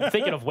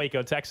 Thinking of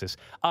Waco, Texas.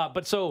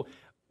 But so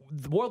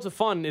the Worlds of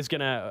Fun is going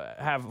to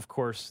have, of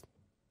course,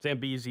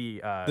 Zambezi.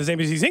 The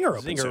Zambezi Zinger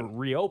open soon.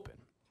 reopen,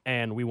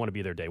 and we want to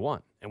be there day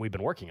one, and we've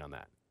been working on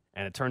that.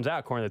 And it turns out,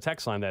 according to the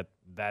text line,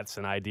 that's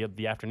an idea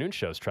the afternoon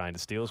show is trying to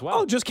steal as well.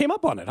 Oh, just came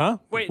up on it, huh?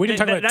 Wait, we didn't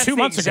talk about it that's 2 the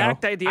months ago.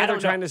 exact idea I they're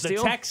don't trying know. to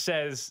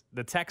steal?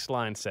 The text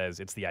line says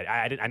it's the idea.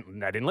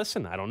 I didn't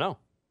listen. I don't know.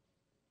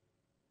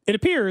 It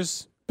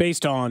appears,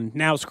 based on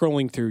now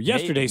scrolling through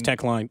yesterday's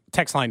text line,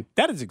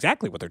 that is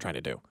exactly what they're trying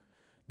to do.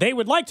 They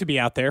would like to be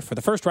out there for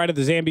the first ride of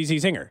the Zambezi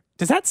Zinger.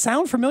 Does that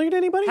sound familiar to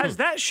anybody? Has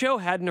that show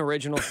had an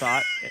original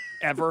thought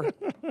ever?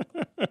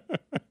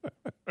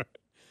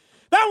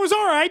 That was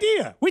our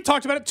idea. We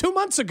talked about it 2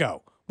 months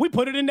ago. We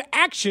put it into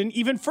action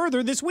even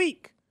further this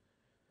week.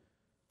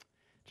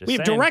 Just We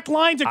have saying. direct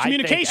lines of I think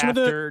communication with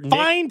the after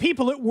fine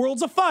people at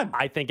Worlds of Fun.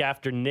 I think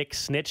after Nick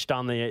snitched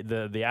on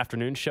the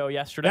afternoon show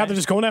yesterday. Now they're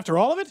just going after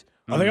all of it?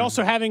 Are they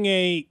also having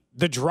the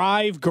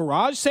Drive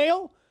garage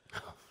sale?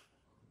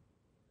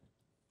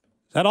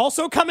 Is that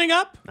also coming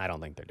up? I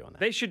don't think they're doing that.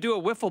 They should do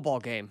a wiffle ball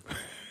game.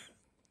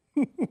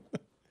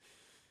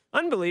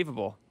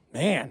 Unbelievable.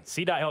 Man.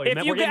 CDOT,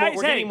 If you we're guys-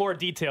 getting hey. more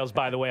details,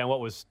 by the way, on what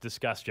was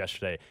discussed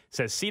yesterday. It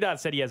says CDOT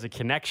said he has a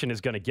connection,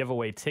 is going to give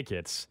away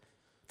tickets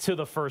to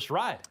the first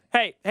ride.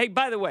 Hey,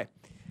 by the way,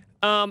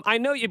 I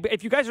know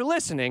if you guys are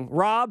listening,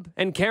 Rob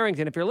and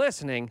Carrington, if you're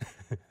listening,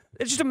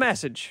 it's just a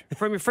message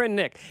from your friend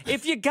Nick.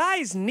 If you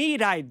guys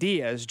need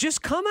ideas,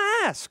 just come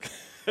ask.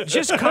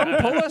 Just come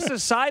pull us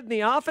aside in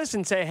the office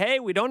and say, hey,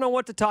 we don't know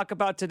what to talk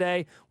about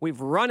today.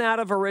 We've run out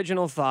of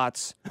original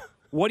thoughts.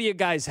 What do you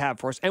guys have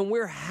for us? And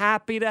we're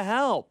happy to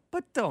help.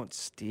 But don't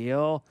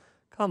steal.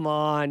 Come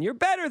on, you're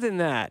better than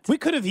that. We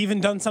could have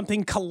even done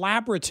something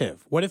collaborative.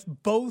 What if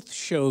both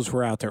shows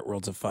were out there at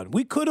Worlds of Fun?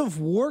 We could have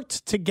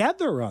worked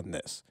together on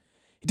this.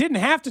 It didn't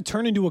have to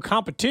turn into a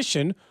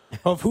competition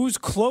of who's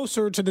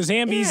closer to the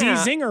Zambezi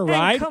Zinger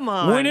ride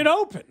when it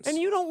opens. And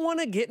you don't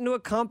want to get into a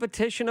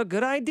competition of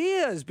good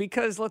ideas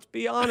because, let's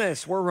be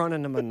honest, we're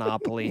running a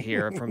monopoly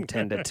here from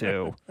 10 to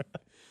 2.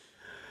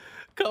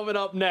 Coming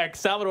up next,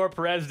 Salvador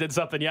Perez did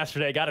something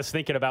yesterday, got us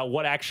thinking about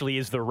what actually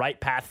is the right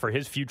path for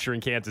his future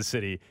in Kansas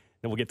City.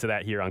 And we'll get to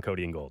that here on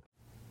Cody and Gold.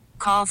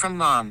 Call from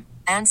mom.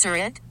 Answer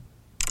it.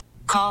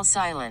 Call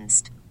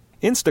silenced.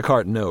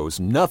 Instacart knows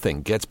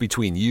nothing gets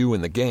between you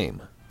and the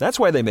game. That's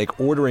why they make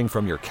ordering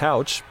from your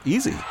couch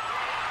easy.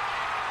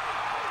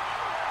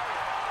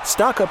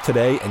 Stock up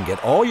today and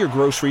get all your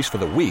groceries for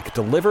the week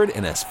delivered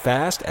in as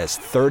fast as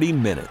 30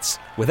 minutes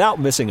without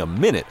missing a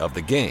minute of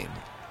the game.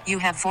 You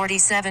have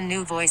 47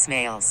 new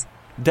voicemails.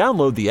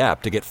 Download the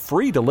app to get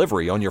free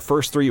delivery on your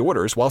first 3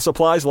 orders while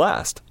supplies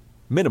last.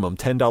 Minimum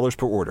 $10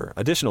 per order.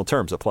 Additional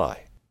terms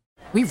apply.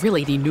 We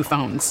really need new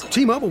phones.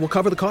 T-Mobile will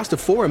cover the cost of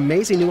 4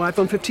 amazing new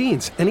iPhone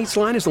 15s, and each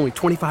line is only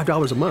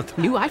 $25 a month.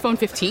 New iPhone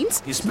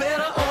 15s? It's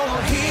better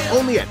over here.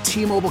 Only at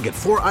T-Mobile, get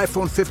 4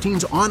 iPhone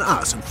 15s on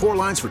us and 4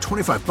 lines for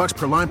 $25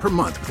 per line per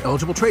month with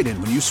eligible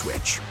trade-in when you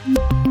switch.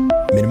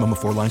 Minimum of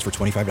 4 lines for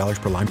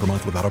 $25 per line per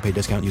month with autopay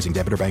discount using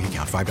debit or bank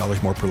account.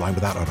 $5 more per line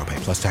without autopay,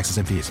 plus taxes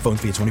and fees. Phone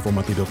fee at 24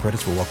 monthly bill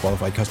credits for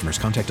well-qualified customers.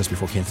 Contact us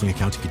before canceling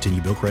account to continue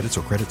bill credits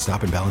or credit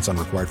stop and balance on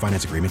required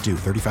finance agreement due.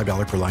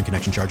 $35 per line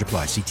connection charge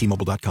applies. See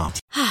T-Mobile.com.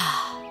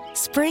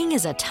 Spring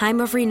is a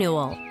time of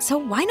renewal, so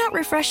why not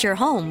refresh your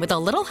home with a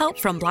little help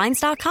from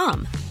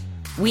Blinds.com?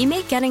 We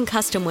make getting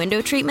custom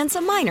window treatments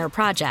a minor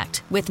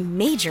project with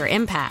major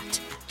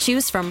impact.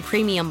 Choose from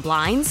premium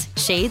blinds,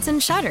 shades,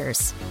 and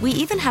shutters. We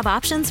even have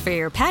options for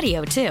your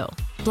patio, too.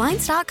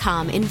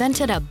 Blinds.com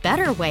invented a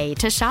better way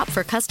to shop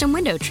for custom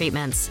window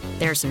treatments.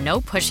 There's no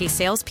pushy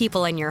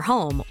salespeople in your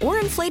home or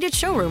inflated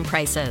showroom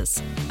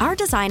prices. Our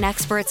design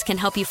experts can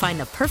help you find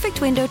the perfect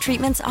window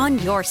treatments on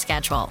your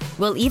schedule.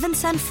 We'll even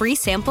send free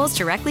samples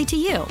directly to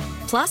you.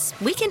 Plus,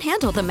 we can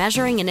handle the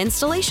measuring and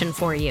installation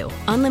for you.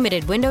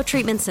 Unlimited window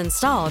treatments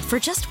installed for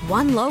just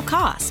one low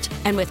cost.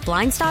 And with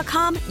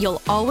Blinds.com,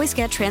 you'll always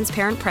get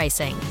transparent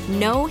pricing.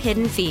 No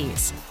hidden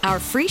fees. Our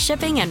free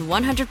shipping and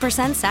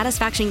 100%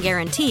 satisfaction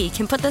guarantee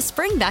can put the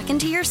spring back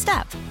into your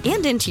step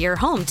and into your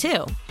home,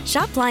 too.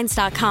 Shop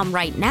Blinds.com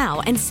right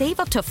now and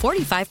save up to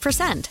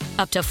 45%.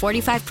 Up to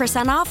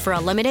 45% off for a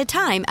limited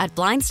time at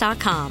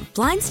Blinds.com.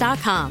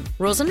 Blinds.com.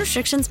 Rules and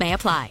restrictions may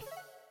apply.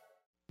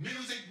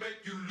 Music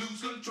make you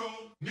lose control.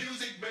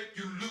 Music make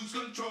you lose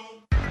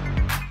control.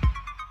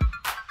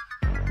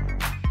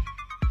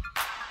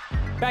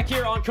 Back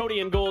here on Cody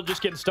and Gold,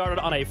 just getting started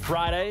on a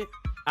Friday.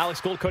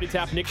 Alex Gold, Cody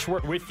Tapp, Nick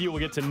Schwartz with you.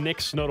 We'll get to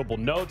Nick's notable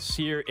notes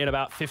here in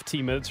about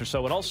 15 minutes or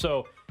so. And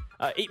also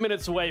 8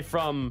 minutes away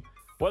from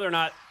whether or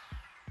not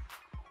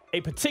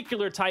a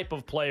particular type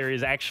of player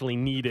is actually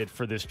needed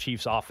for this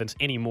Chiefs offense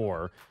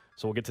anymore.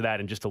 So we'll get to that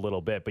in just a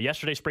little bit. But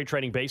yesterday, spring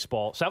training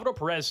baseball, Salvador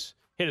Perez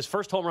hit his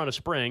first home run of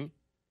spring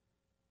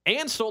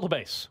and stole the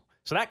base.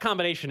 So that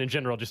combination in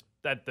general, just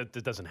that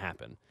doesn't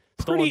happen.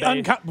 Pretty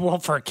well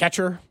for a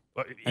catcher.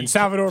 And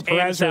Salvador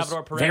Perez has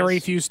very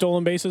few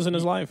stolen bases in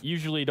his life.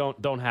 Usually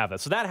don't have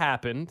that. So that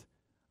happened.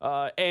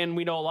 And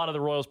we know a lot of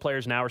the Royals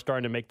players now are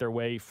starting to make their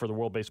way for the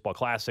World Baseball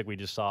Classic. We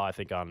just saw, I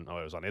think it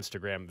was on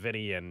Instagram,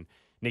 Vinny and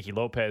Nicky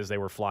Lopez, they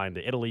were flying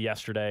to Italy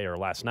yesterday or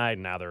last night,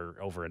 and now they're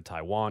over in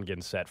Taiwan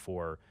getting set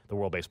for the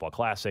World Baseball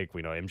Classic.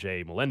 We know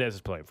MJ Melendez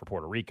is playing for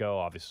Puerto Rico,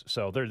 obviously.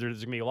 So there's going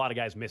to be a lot of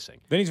guys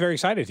missing. Vinny's very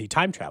excited. He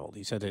time traveled.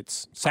 He said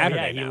it's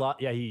Saturday now.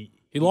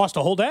 He lost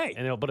a whole day.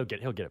 And he'll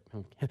get it.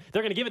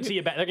 They're going to give it to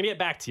you back. They're going to get it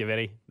back to you,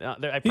 Vinny. I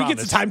promise. He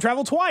gets to time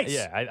travel twice.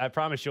 Yeah, I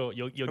promise you'll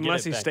get it back.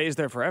 Unless he stays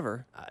there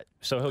forever.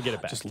 So he'll get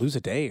it back. Just lose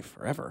a day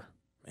forever.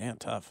 Man,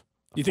 tough.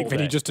 You think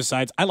Vinny just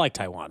decides, I like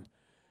Taiwan.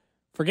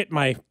 Forget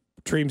my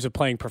dreams of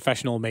playing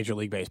professional Major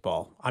League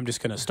Baseball. I'm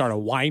just going to start a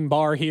wine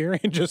bar here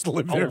and just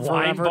live there forever. A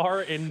wine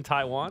bar in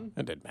Taiwan?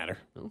 It didn't matter.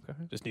 Okay.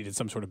 Just needed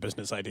some sort of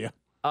business idea.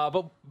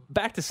 But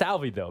back to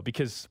Salvi, though,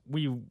 because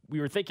we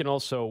were thinking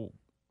also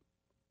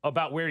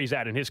about where he's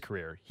at in his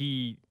career.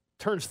 He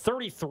turns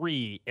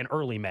 33 in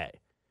early May.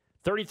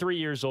 33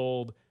 years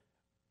old.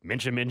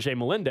 Mention MJ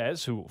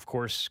Melendez, who, of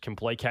course, can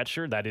play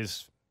catcher. That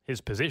is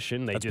his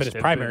position. That's his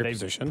primary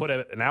position. Put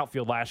an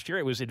outfield last year.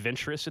 It was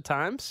adventurous at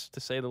times, to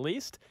say the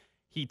least.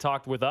 He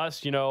talked with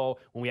us, when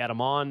we had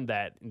him on,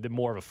 that the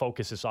more of a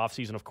focus this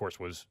offseason, of course,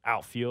 was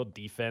outfield,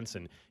 defense,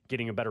 and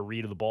getting a better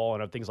read of the ball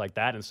and things like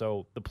that. And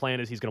so the plan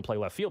is he's going to play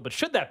left field. But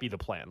should that be the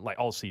plan, like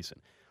all season?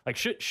 Like,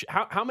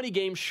 how many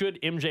games should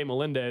MJ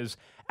Melendez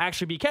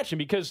actually be catching?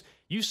 Because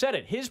you said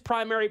it, his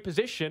primary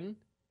position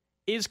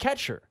is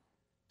catcher.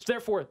 So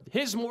therefore,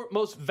 his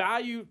most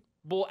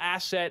valuable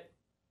asset,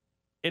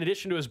 in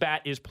addition to his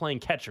bat, is playing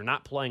catcher,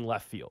 not playing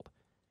left field.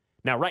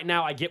 Now, right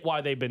now, I get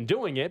why they've been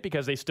doing it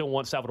because they still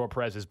want Salvador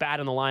Perez's bat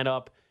in the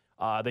lineup.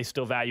 They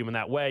still value him in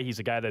that way. He's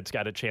a guy that's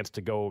got a chance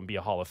to go and be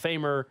a Hall of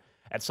Famer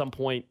at some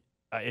point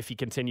if he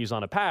continues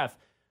on a path.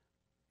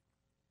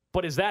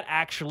 But is that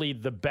actually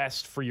the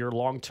best for your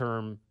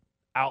long-term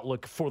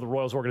outlook for the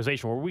Royals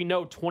organization, where we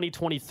know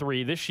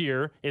 2023, this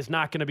year, is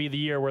not going to be the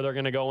year where they're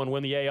going to go and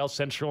win the AL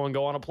Central and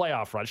go on a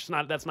playoff run?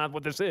 That's not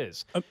what this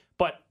is.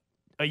 But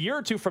a year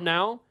or two from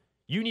now,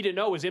 you need to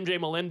know, is MJ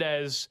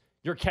Melendez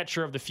your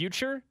catcher of the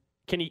future?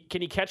 Can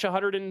he catch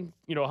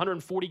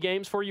 140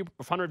 games for you,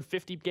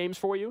 150 games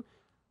for you?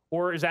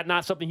 Or is that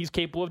not something he's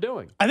capable of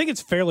doing? I think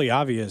it's fairly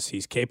obvious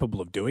he's capable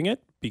of doing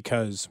it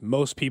because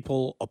most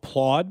people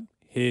applaud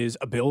his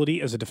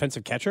ability as a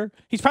defensive catcher.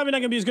 He's probably not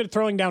going to be as good at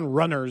throwing down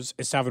runners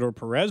as Salvador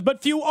Perez,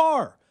 but few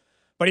are.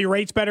 But he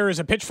rates better as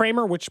a pitch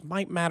framer, which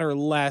might matter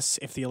less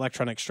if the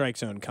electronic strike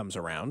zone comes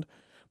around.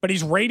 But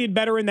he's rated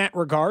better in that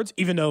regards,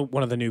 even though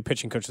one of the new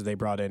pitching coaches they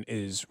brought in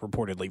is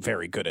reportedly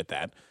very good at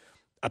that.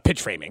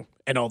 Pitch framing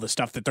and all the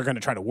stuff that they're going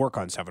to try to work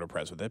on Salvador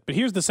Perez with it. But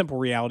here's the simple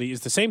reality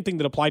is the same thing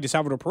that applied to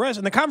Salvador Perez.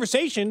 And the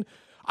conversation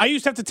I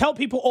used to have to tell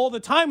people all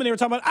the time when they were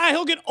talking about,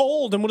 he'll get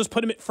old and we'll just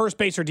put him at first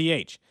base or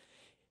DH.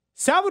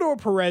 Salvador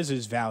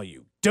Perez's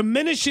value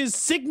diminishes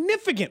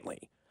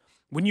significantly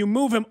when you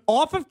move him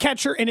off of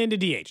catcher and into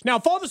DH. Now,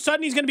 if all of a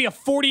sudden he's going to be a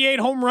 48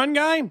 home run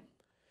guy,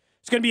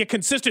 it's going to be a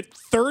consistent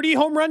 30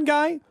 home run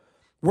guy,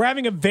 we're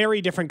having a very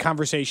different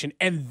conversation.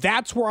 And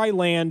that's where I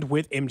land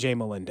with MJ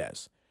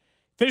Melendez.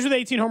 Finished with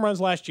 18 home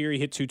runs last year. He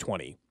hit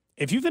 220.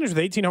 If you finish with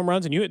 18 home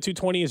runs and you hit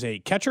 220 as a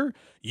catcher,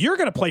 you're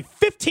going to play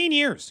 15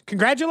 years.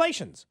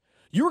 Congratulations.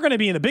 You're going to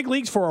be in the big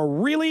leagues for a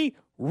really,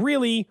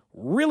 really,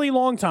 really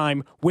long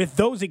time with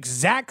those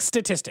exact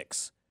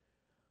statistics.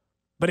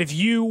 But if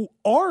you're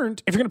going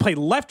to play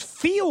left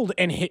field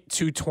and hit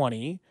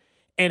 220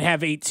 and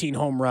have 18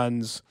 home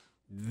runs,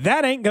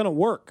 that ain't going to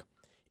work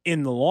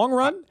in the long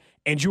run.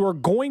 And you are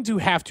going to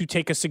have to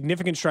take a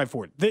significant stride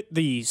forward.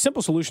 The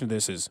simple solution to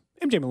this is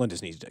MJ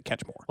Melendez needs to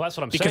catch more. Well, that's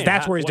what I'm saying. Because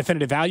that's where his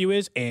definitive value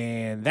is.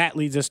 And that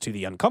leads us to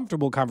the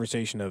uncomfortable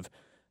conversation of,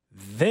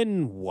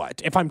 then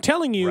what? If I'm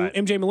telling you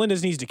MJ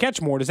Melendez needs to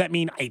catch more, does that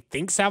mean I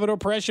think Salvador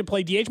Perez should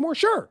play DH more?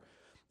 Sure.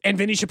 And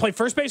Vinny should play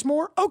first base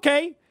more?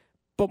 Okay.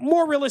 But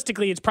more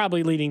realistically, it's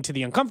probably leading to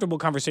the uncomfortable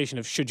conversation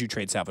of should you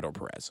trade Salvador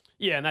Perez?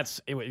 Yeah, and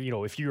that's,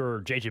 if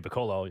you're JJ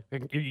Picollo,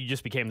 you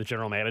just became the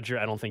general manager.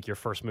 I don't think your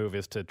first move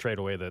is to trade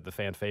away the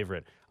fan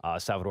favorite,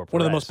 Salvador Perez.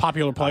 One of the most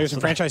popular players in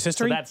franchise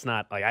history? So that's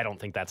not, I don't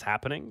think that's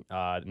happening,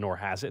 nor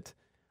has it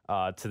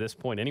to this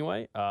point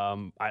anyway.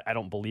 I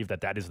don't believe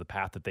that is the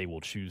path that they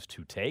will choose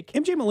to take.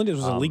 MJ Melendez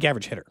was a league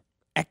average hitter.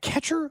 At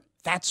catcher,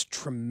 that's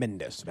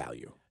tremendous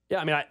value. Yeah,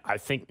 I mean, I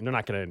think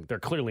they're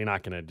clearly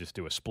not going to just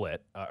do a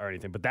split or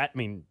anything. But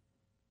MJ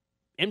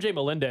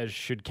Melendez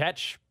should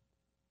catch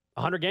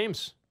 100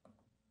 games.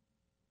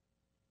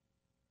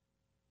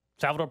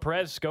 Salvador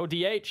Perez, go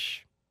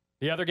DH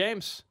the other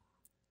games.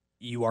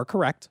 You are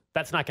correct.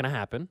 That's not going to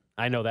happen.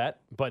 I know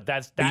that. But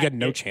you got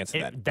no chance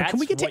of that. Can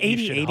we get to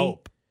 80-80?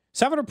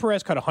 Salvador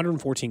Perez caught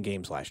 114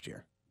 games last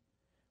year.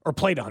 Or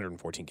played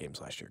 114 games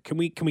last year. Can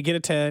we get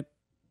it to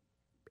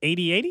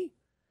 80-80?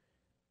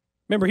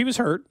 Remember, he was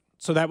hurt.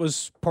 So that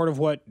was part of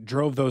what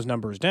drove those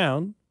numbers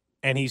down,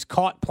 and he's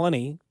caught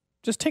plenty.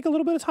 Just take a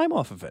little bit of time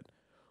off of it.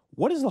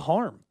 What is the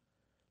harm?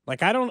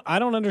 I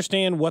don't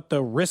understand what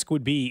the risk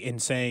would be in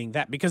saying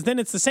that, because then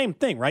it's the same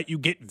thing, right? You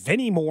get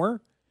Vinny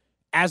Moore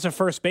as a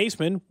first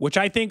baseman, which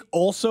I think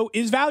also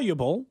is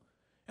valuable.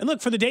 And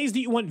look, for the days that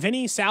you want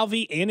Vinny,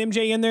 Salvi, and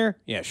MJ in there,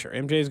 yeah, sure,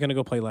 MJ is going to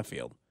go play left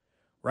field,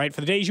 right?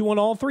 For the days you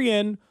want all three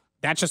in,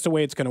 that's just the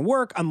way it's going to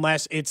work,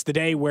 unless it's the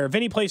day where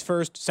Vinny plays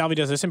first, Salvi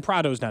does this, and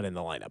Prado's not in the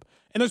lineup.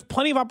 And there's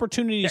plenty of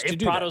opportunities to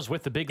do that. If Prado's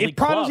with the big league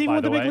club,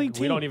 by the way,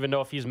 we don't even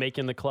know if he's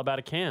making the club out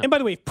of camp. And by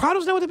the way, if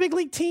Prado's not with the big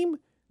league team,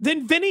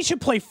 then Vinny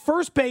should play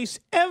first base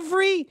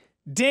every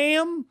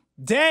damn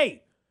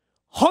day.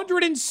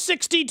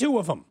 162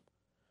 of them.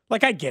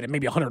 I get it,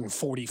 maybe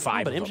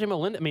 145 but of MJ them.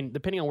 Melendez,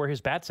 depending on where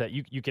his bat's at,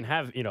 you can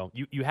have,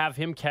 you have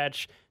him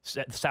catch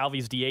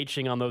Salvi's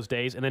DHing on those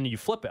days, and then you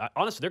flip it.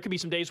 Honestly, there could be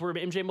some days where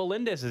MJ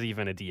Melendez is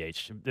even a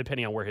DH,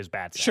 depending on where his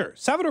bat's at. Sure.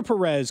 Salvador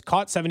Perez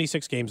caught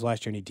 76 games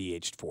last year, and he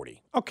DH'd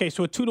 40. Okay,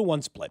 so a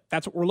 2-to-1 split.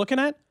 That's what we're looking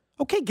at?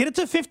 Okay, get it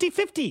to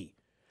 50-50.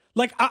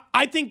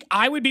 I think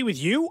I would be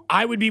with you.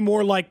 I would be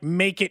more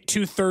make it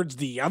 2/3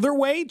 the other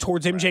way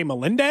towards MJ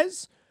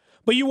Melendez.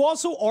 But you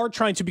also are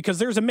trying to, because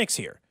there's a mix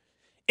here.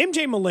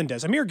 MJ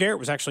Melendez, Amir Garrett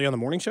was actually on the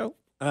morning show.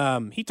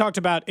 He talked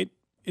about it.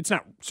 It's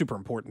not super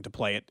important to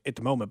play it at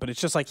the moment, but it's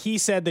just he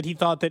said that he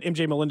thought that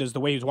MJ Melendez,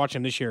 the way he was watching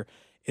him this year,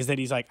 is that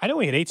he's I know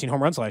he had 18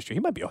 home runs last year. He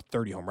might be a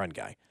 30 home run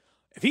guy.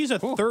 If he's a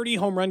 30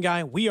 home run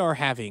guy, we are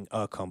having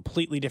a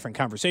completely different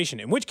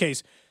conversation, in which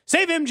case,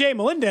 save MJ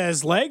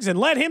Melendez's legs and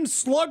let him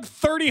slug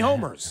 30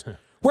 homers.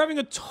 We're having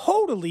a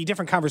totally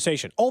different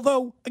conversation.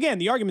 Although, again,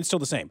 the argument's still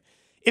the same.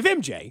 If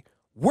MJ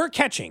were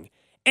catching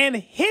and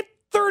hit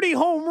 30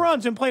 home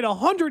runs and played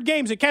 100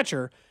 games at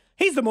catcher,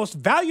 He's the most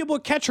valuable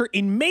catcher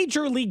in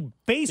Major League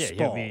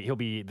Baseball. Yeah, he'll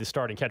be the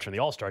starting catcher in the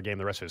All-Star game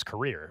the rest of his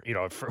career.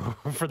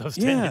 For those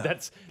 10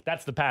 years,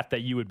 that's the path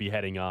that you would be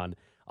heading on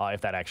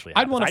if that actually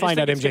happens. I'd want to find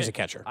out MJ's a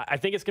catcher. I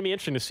think it's going to be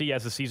interesting to see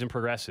as the season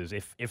progresses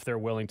if they're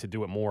willing to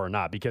do it more or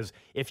not. Because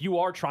if you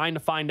are trying to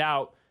find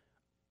out,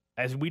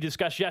 as we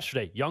discussed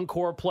yesterday, young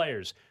core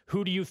players,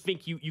 who do you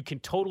think you can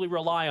totally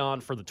rely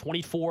on for the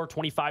 24,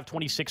 25,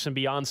 26, and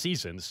beyond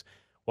seasons?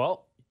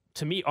 Well,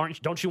 to me,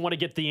 don't you want to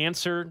get the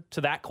answer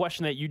to that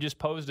question that you just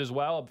posed as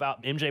well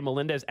about MJ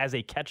Melendez as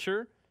a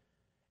catcher?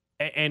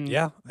 And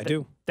yeah, I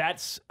do.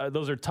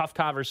 Those are tough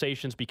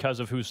conversations because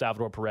of who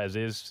Salvador Perez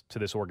is to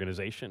this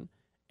organization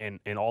and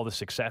all the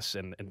success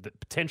and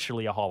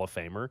potentially a Hall of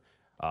Famer.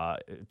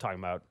 Talking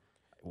about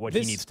what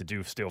he needs to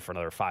do still for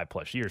another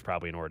 5+ years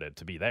probably in order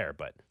to be there.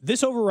 But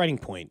this overriding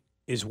point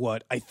is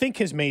what I think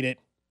has made it,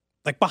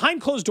 like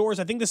behind closed doors,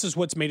 I think this is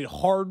what's made it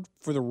hard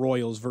for the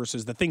Royals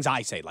versus the things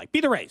I say, like be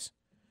the Rays.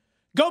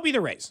 Go be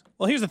the Rays.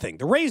 Well, here's the thing.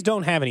 The Rays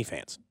don't have any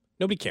fans.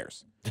 Nobody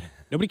cares.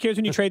 Nobody cares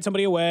when you trade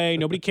somebody away.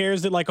 Nobody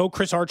cares that, like,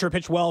 Chris Archer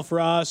pitched well for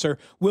us or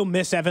we'll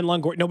miss Evan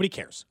Longoria. Nobody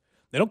cares.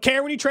 They don't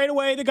care when you trade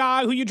away the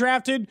guy who you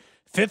drafted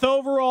 5th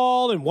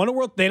overall and won a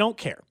world. They don't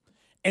care.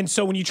 And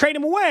so when you trade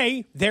him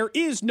away, there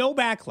is no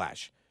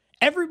backlash.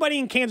 Everybody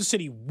in Kansas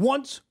City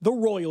wants the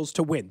Royals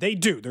to win. They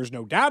do. There's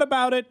no doubt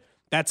about it.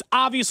 That's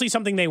obviously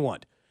something they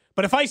want.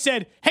 But if I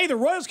said, hey, the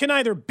Royals can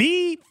either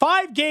be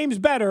 5 games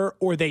better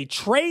or they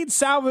trade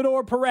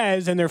Salvador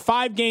Perez and they're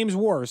 5 games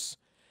worse,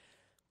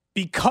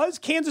 because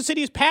Kansas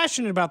City is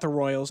passionate about the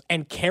Royals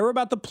and care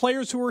about the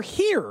players who are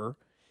here,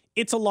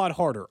 it's a lot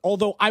harder.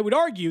 Although I would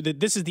argue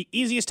that this is the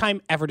easiest time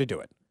ever to do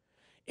it.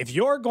 If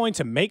you're going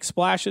to make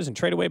splashes and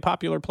trade away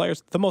popular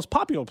players, the most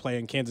popular player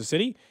in Kansas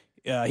City,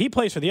 he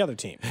plays for the other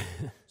team.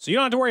 So you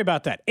don't have to worry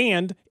about that.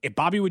 And if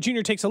Bobby Wood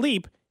Jr. takes a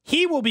leap,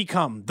 he will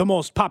become the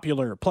most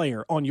popular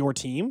player on your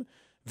team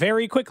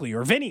very quickly.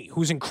 Or Vinny,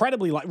 who's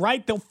incredibly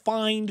right? They'll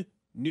find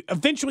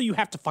eventually you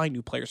have to find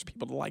new players for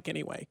people to like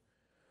anyway.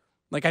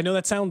 Like, I know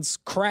that sounds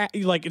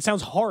like it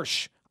sounds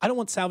harsh. I don't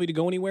want Salvi to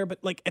go anywhere, but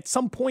like at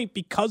some point,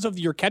 because of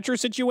your catcher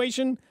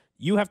situation,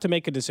 you have to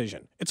make a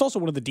decision. It's also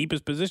one of the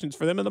deepest positions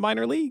for them in the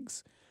minor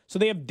leagues. So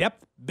they have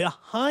depth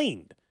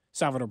behind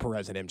Salvador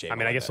Perez and MJ Melendez. I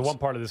mean, I guess the one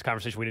part of this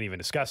conversation we didn't even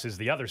discuss is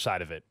the other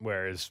side of it,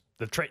 whereas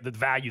the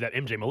value that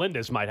MJ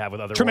Melendez might have with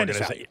other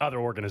organizations.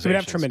 It would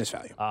have tremendous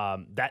value.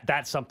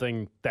 That's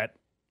something that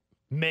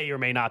may or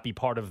may not be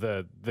part of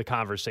the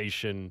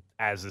conversation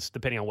as this,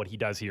 depending on what he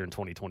does here in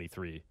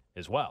 2023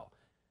 as well.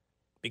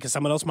 Because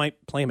someone else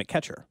might play him at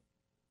catcher.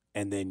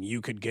 And then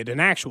you could get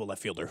an actual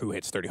left fielder who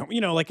hits 30 home.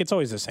 It's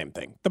always the same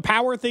thing. The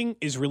power thing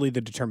is really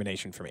the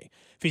determination for me.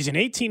 If he's an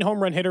 18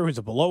 home run hitter who's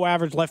a below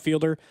average left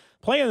fielder,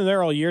 playing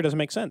there all year doesn't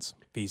make sense.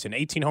 If he's an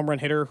 18 home run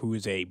hitter who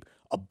is a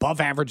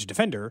above average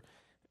defender,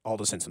 all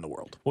the sense in the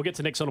world. We'll get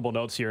to Nick's notable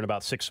notes here in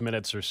about 6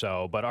 minutes or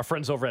so. But our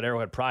friends over at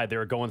Arrowhead Pride, they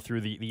were going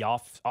through the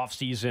off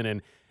season,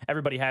 and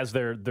everybody has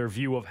their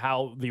view of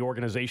how the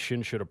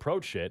organization should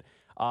approach it.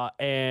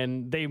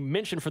 And they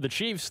mentioned for the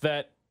Chiefs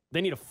that they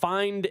need to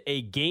find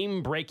a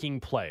game-breaking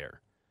player.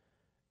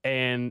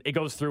 And it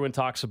goes through and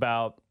talks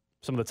about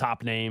some of the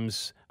top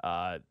names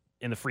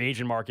in the free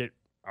agent market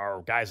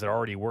are guys that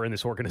already were in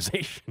this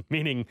organization,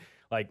 meaning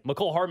like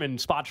McCole Hardman,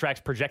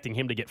 Spotrac's projecting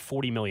him to get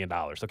 $40 million.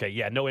 Okay,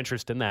 yeah, no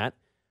interest in that.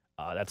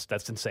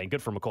 That's insane.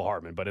 Good for McCole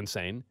Hardman, but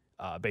insane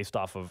based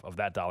off of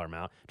that dollar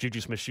amount.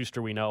 Juju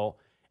Smith-Schuster, we know.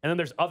 And then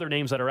there's other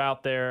names that are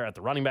out there at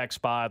the running back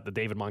spot, the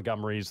David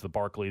Montgomerys, the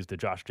Barkleys, the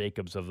Josh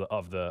Jacobs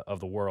of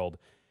the world.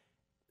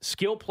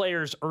 Skill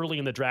players early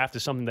in the draft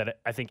is something that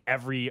I think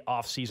every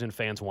offseason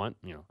fans want.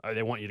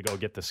 They want you to go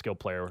get the skill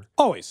player.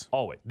 Always.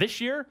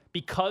 This year,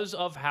 because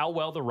of how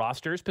well the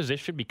roster is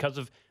positioned, because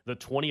of the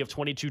 20 of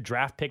 22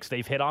 draft picks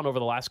they've hit on over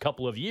the last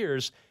couple of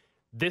years,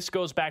 this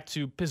goes back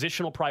to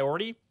positional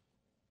priority.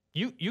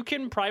 You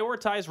can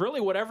prioritize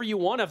really whatever you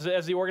want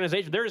as the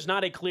organization. There is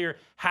not a clear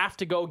have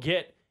to go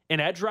get an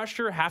edge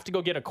rusher, have to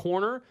go get a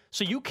corner.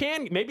 So you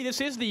can, maybe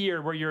this is the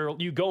year where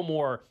you go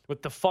more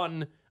with the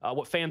fun,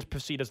 what fans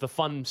perceive as the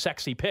fun,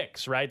 sexy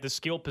picks, right? The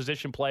skill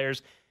position players.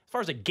 As far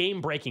as a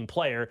game-breaking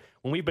player,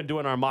 when we've been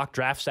doing our mock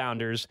draft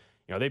sounders,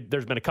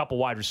 there's been a couple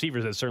wide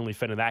receivers that certainly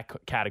fit in that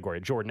category.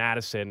 Jordan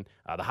Addison,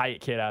 the Hyatt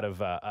kid out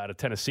of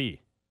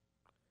Tennessee.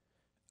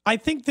 I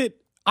think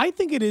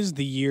it is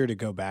the year to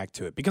go back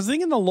to it because I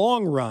think in the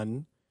long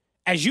run,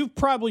 as you've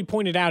probably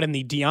pointed out in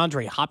the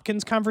DeAndre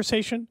Hopkins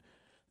conversation,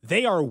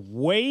 they are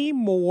way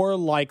more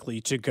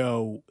likely to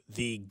go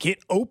the get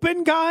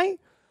open guy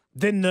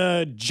than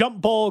the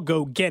jump ball,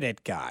 go get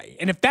it guy.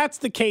 And if that's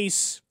the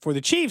case for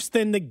the Chiefs,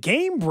 then the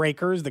game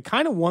breaker is the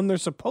kind of one they're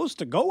supposed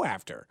to go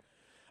after.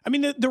 I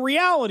mean, the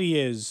reality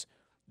is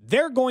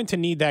they're going to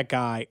need that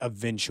guy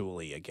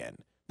eventually again.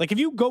 Like if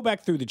you go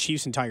back through the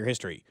Chiefs' entire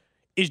history,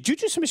 is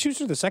Juju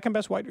Smith-Schuster the second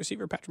best wide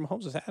receiver Patrick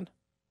Mahomes has had?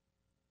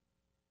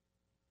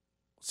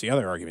 What's the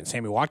other argument?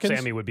 Sammy Watkins?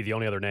 Sammy would be the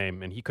only other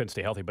name, and he couldn't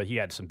stay healthy, but he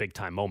had some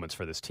big-time moments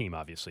for this team,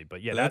 obviously.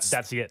 But, yeah, that's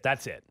it.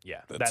 That's it.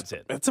 Yeah, that's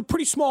it. That's a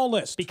pretty small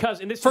list. Because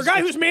and this for a guy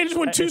who's managed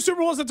won 2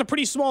 Super Bowls, that's a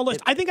pretty small list.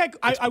 I think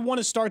I want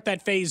to start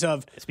that phase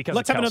of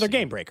let's have another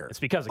game breaker. It's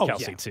because of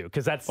Kelsey, too.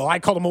 Because that's I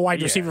called him a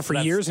wide receiver for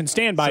years and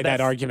stand by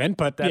that argument,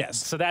 but yes.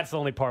 So that's the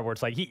only part where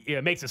it's like,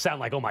 it makes it sound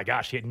like, oh, my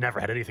gosh, he had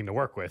never had anything to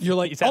work with. You're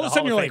like, all of a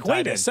sudden you're like,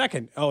 wait a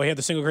second. Oh, he had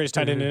the single greatest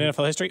tight end in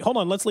NFL history. Hold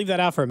on, let's leave that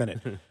out for a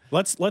minute.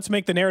 Let's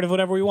make the narrative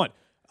whatever we want.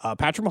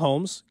 Patrick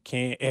Mahomes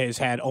has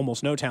had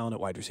almost no talent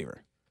at wide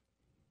receiver.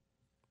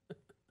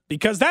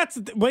 Because he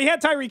had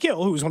Tyreek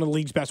Hill, who was one of the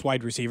league's best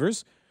wide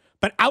receivers.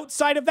 But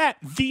outside of that,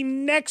 the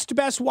next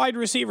best wide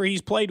receiver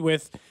he's played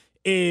with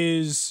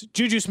is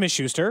Juju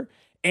Smith-Schuster,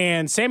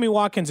 and Sammy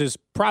Watkins is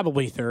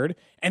probably third.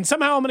 And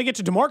somehow I'm going to get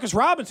to Demarcus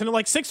Robinson at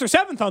like 6th or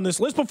 7th on this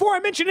list before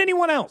I mention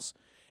anyone else.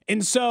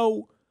 And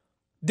so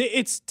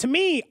to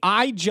me,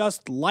 I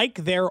just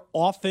like their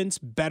offense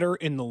better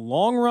in the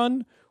long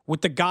run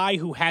with the guy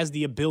who has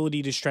the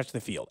ability to stretch the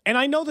field. And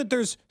I know that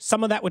there's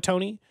some of that with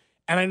Tony,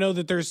 and I know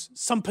that there's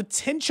some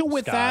potential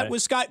with that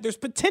with Sky. There's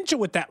potential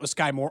with that with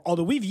Sky Moore,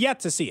 although we've yet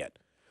to see it.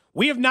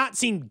 We have not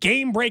seen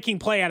game-breaking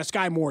play out of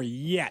Sky Moore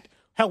yet.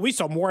 Hell, we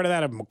saw more out of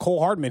that of McCole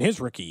Hardman his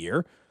rookie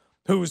year,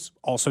 who's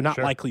also not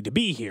likely to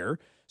be here.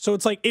 So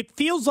it's like, it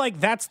feels like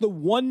that's the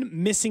one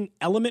missing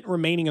element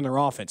remaining in their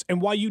offense.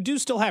 And while you do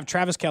still have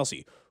Travis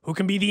Kelce, who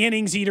can be the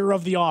innings eater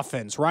of the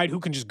offense, right? Who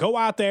can just go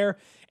out there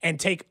and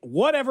take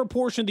whatever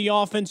portion of the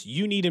offense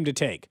you need him to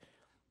take.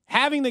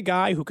 Having the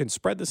guy who can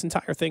spread this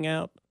entire thing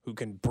out, who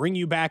can bring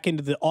you back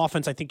into the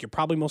offense I think you're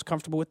probably most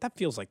comfortable with, that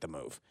feels like the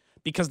move.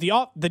 Because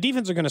the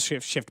defense are going to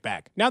shift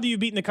back. Now that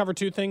you've beaten the cover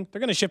 2 thing, they're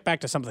going to shift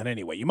back to something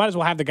anyway. You might as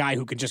well have the guy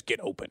who can just get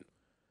open.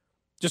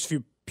 Just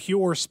for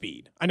pure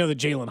speed. I know that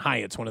Jalen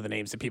Hyatt's one of the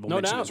names that people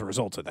mention as a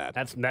result of that.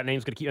 That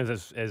name's going to keep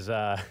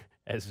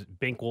as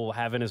Bink will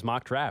have in his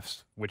mock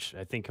drafts, which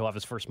I think he'll have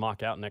his first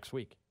mock out next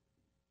week.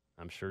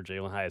 I'm sure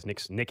Jalen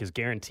Hyatt, Nick is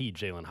guaranteed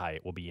Jalen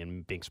Hyatt will be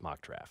in Bink's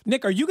mock draft.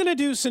 Nick, are you going to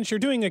do, since you're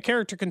doing a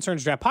Character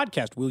Concerns Draft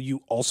podcast, will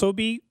you also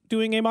be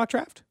doing a mock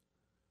draft?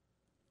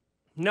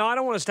 No, I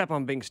don't want to step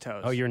on Bink's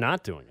toes. Oh, you're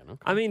not doing it? Okay.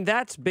 I mean,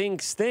 that's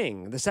Bink's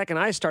thing. The second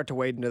I start to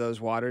wade into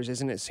those waters,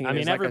 isn't it seen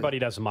as everybody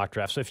does a mock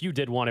draft, so if you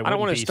did one, it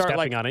wouldn't be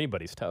stepping on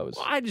anybody's toes.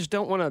 Well, I just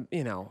don't want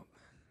to,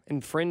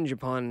 infringe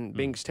upon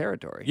Bink's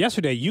territory.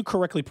 Yesterday, you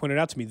correctly pointed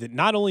out to me that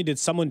not only did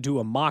someone do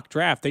a mock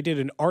draft, they did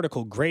an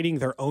article grading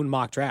their own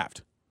mock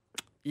draft.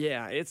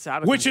 Yeah, it's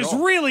out of Which control.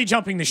 is really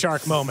jumping the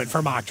shark moment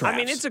for mock drafts. I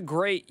mean, it's a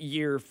great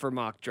year for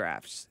mock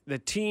drafts. The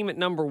team at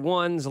number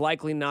 1's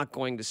likely not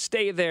going to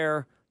stay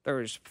there.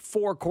 There's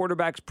 4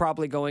 quarterbacks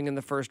probably going in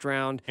the first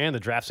round. And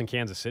the draft's in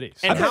Kansas City.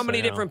 And how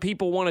many different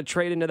people want to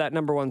trade into that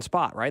number 1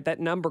 spot, right?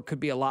 That number could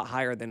be a lot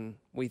higher than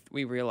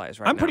we realize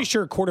right now. I'm pretty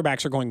sure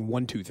quarterbacks are going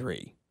 1, 2,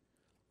 3.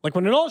 Like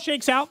when it all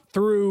shakes out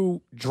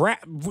through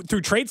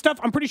trade stuff,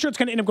 I'm pretty sure it's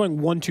going to end up going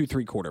 1, 2,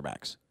 3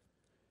 quarterbacks.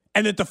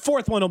 And that the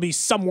 4th one will be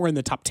somewhere in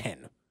the top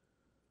 10.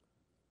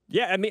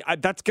 Yeah, I mean,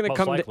 that's going to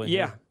come likely, to...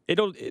 Yeah.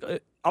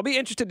 I'll be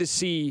interested to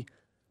see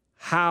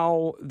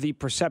how the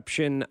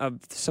perception of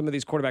some of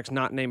these quarterbacks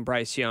not named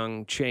Bryce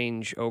Young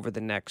change over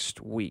the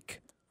next week.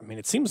 I mean,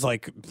 it seems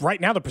like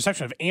right now the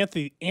perception of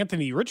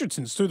Anthony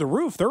Richardson's through the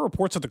roof. There are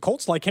reports that the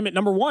Colts like him at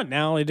number 1.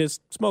 Now it is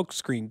smoke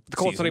screen. The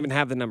Colts don't even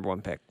have the number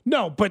 1 pick.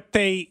 No, but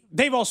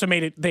they've also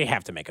made it. They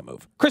have to make a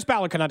move. Chris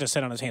Ballard cannot just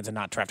sit on his hands and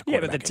not draft a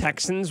quarterback. Yeah, but the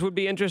Texans would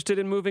be interested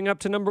in moving up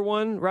to number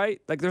 1, right?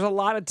 Like, there's a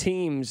lot of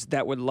teams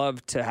that would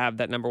love to have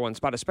that number 1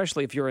 spot,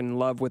 especially if you're in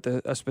love with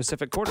a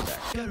specific quarterback.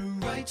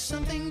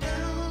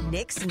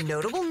 Nick's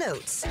notable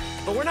notes.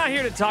 But we're not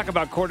here to talk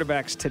about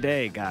quarterbacks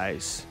today,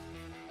 guys.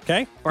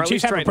 Okay, or at Chiefs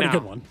least have right a pretty now.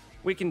 good one.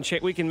 We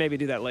can maybe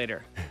do that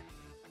later.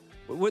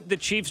 Would the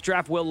Chiefs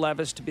draft Will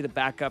Levis to be the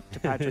backup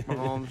to Patrick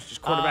Mahomes,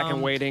 just quarterback in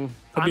waiting?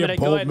 I'm going to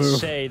go ahead and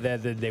say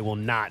that they will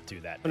not do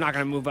that. They're not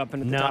going to move up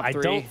into the top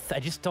 3. I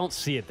just don't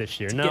see it this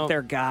year. To get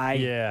their guy.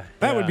 Yeah,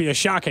 that would be a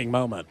shocking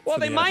moment. Well,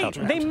 they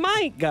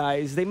might,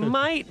 guys. They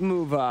might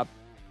move up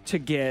to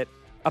get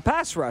a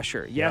pass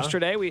rusher.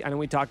 Yesterday, I know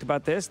we talked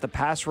about this. The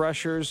pass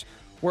rushers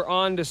were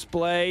on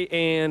display,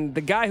 and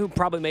the guy who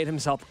probably made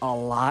himself a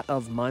lot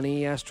of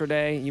money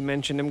yesterday, you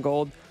mentioned him,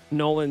 Gold,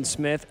 Nolan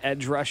Smith,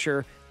 edge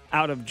rusher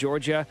out of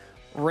Georgia,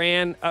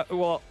 ran,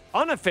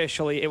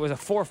 unofficially, it was a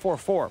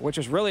 4.44, which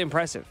was really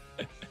impressive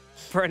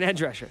for an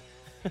edge rusher.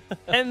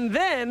 And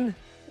then,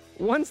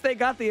 once they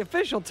got the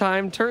official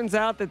time, turns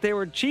out that they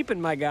were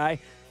cheaping my guy.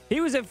 He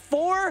was at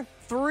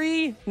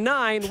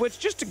 4.39, which,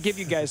 just to give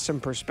you guys some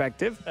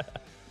perspective,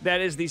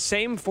 that is the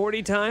same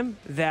 40 time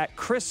that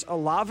Chris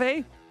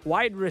Olave,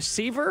 wide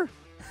receiver,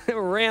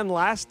 ran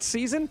last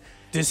season.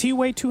 Does he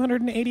weigh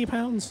 280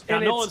 pounds? Now,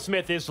 Nolan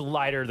Smith is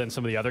lighter than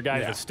some of the other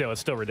guys, but it's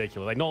still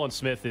ridiculous. Like, Nolan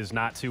Smith is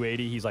not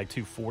 280. He's like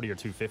 240 or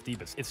 250,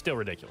 but it's still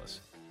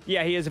ridiculous.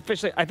 Yeah, he is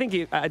officially, I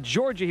think at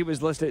Georgia he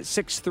was listed at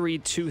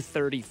 6'3",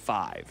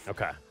 235.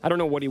 Okay. I don't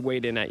know what he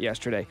weighed in at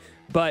yesterday.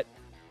 But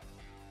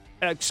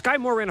Sky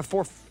Moore ran a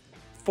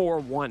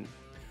 4.41.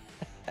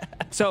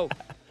 So...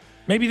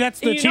 maybe that's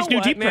the Chiefs' new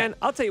deep man. threat.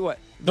 I'll tell you what.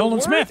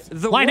 Nolan Smith.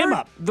 Line him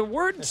up. The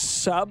word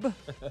sub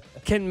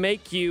can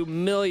make you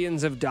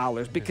millions of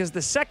dollars because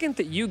the second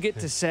that you get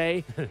to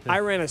say, I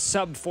ran a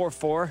sub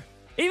 4.4,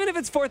 even if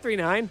it's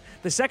 4.39,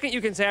 the second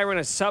you can say I ran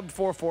a sub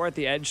 4.4 at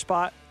the edge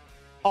spot,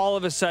 all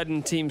of a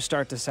sudden teams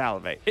start to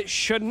salivate. It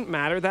shouldn't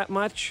matter that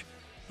much,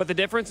 but the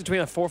difference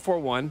between a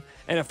 4.41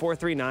 and a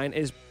 4.39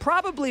 is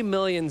probably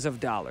millions of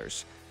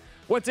dollars.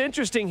 What's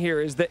interesting here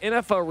is the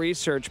NFL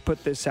research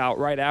put this out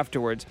right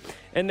afterwards,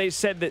 and they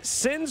said that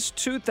since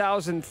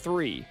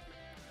 2003,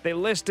 they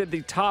listed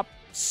the top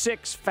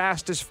 6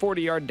 fastest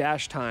 40-yard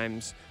dash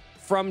times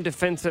from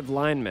defensive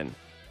linemen.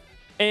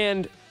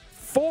 And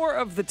 4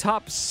 of the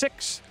top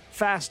 6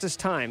 fastest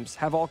times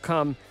have all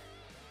come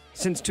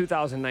since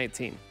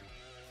 2019,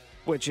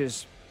 which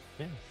is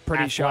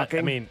pretty shocking.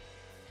 I mean,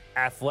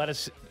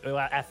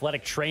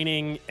 athletic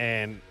training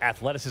and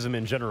athleticism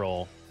in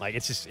general, like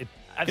it's just...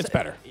 It's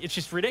better. It's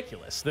just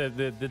ridiculous.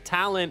 The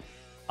talent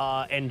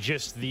and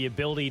just the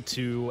ability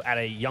to, at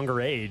a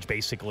younger age,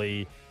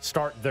 basically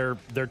start their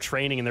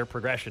training and their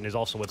progression is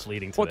also what's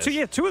leading to this.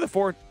 Well, 2 of the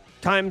 4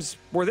 times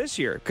were this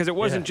year because it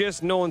wasn't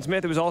just Nolan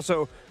Smith. It was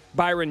also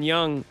Byron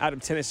Young out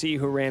of Tennessee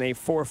who ran a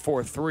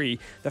 4.43.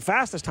 The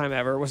fastest time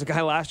ever was a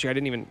guy last year.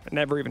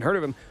 Never even heard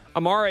of him.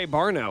 Amare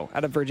Barno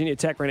out of Virginia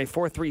Tech ran a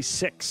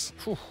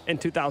 4.36 in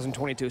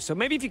 2022. So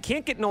maybe if you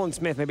can't get Nolan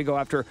Smith, maybe go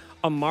after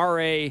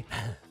Amare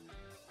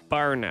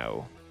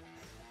Barno.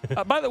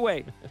 By the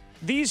way,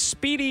 these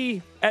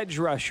speedy edge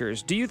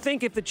rushers, do you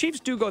think if the Chiefs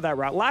do go that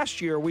route, last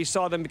year we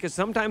saw them because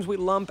sometimes we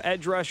lump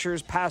edge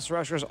rushers, pass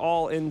rushers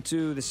all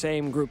into the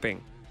same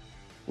grouping.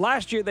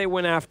 Last year they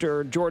went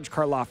after George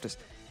Karlaftis.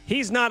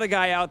 He's not a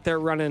guy out there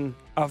running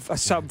a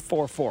sub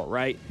 4.4,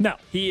 right? No.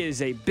 He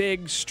is a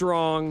big,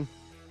 strong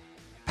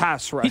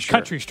pass rusher. He's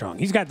country strong.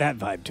 He's got that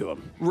vibe to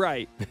him.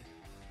 Right.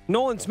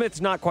 Nolan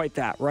Smith's not quite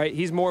that, right?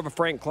 He's more of a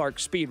Frank Clark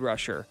speed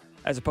rusher,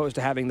 as opposed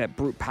to having that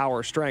brute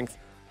power strength.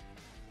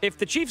 If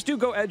the Chiefs do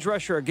go edge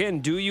rusher again,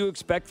 do you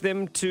expect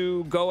them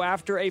to go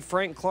after a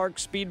Frank Clark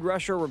speed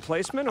rusher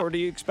replacement, or do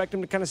you expect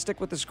them to kind of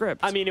stick with the script?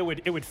 I mean,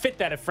 it would fit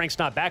that if Frank's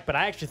not back, but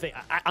I actually think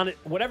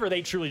whatever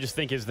they truly just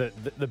think is the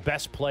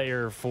best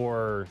player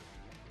for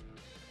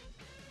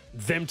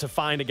them to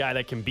find a guy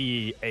that can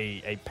be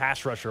a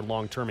pass rusher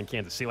long-term in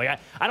Kansas City. Like,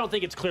 I don't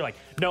think it's clear, like,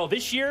 no,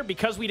 this year,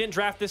 because we didn't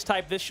draft this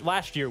type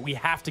last year, we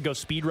have to go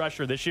speed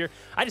rusher this year.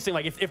 I just think,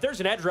 like, if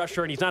there's an edge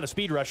rusher and he's not a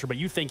speed rusher, but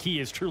you think he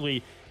is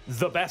truly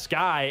the best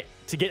guy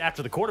to get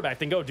after the quarterback,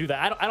 then go do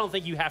that. I don't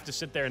think you have to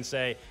sit there and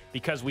say,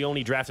 because we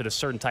only drafted a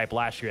certain type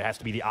last year, it has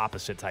to be the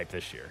opposite type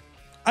this year.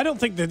 I don't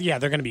think that, they're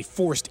going to be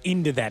forced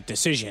into that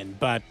decision,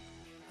 but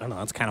I don't know,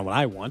 that's kind of what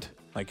I want.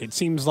 Like, it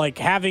seems like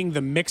having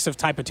the mix of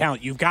type of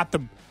talent, you've got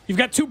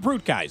 2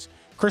 brute guys.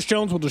 Chris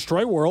Jones will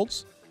destroy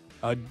worlds.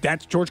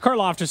 That's George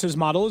Karlaftis'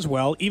 model as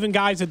well. Even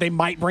guys that they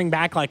might bring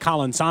back like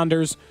Colin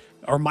Saunders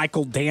or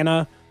Michael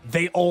Dana,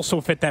 they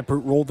also fit that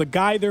brute role. The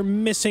guy they're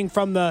missing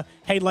from the,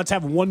 hey, let's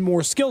have one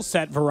more skill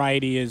set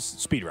variety is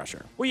speed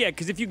rusher. Well, yeah,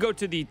 because if you go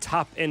to the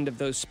top end of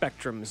those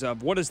spectrums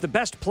of what does the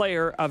best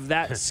player of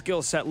that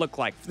skill set look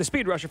like? The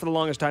speed rusher, for the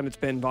longest time, it's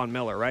been Von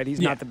Miller, right? He's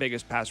not the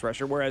biggest pass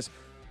rusher, whereas,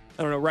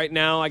 I don't know, right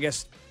now, I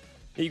guess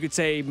you could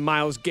say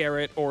Myles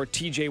Garrett or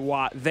TJ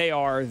Watt, they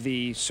are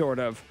the sort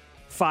of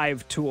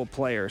 5-tool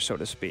player, so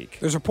to speak.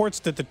 There's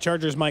reports that the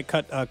Chargers might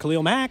cut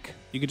Khalil Mack.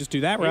 You could just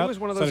do that route. He was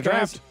one of those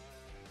guys.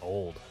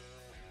 Old.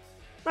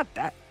 Not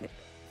that.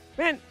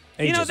 Man,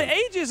 ageism. You know, the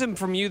ageism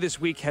from you this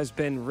week has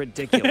been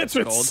ridiculous,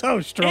 It's Gold. so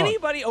strong.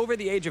 Anybody over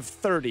the age of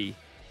 30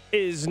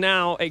 is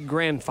now a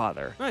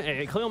grandfather.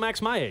 Hey, Khalil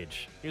Mack's my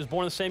age. He was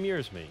born the same year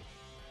as me.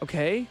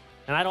 Okay.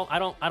 And I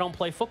don't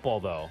play football,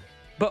 though.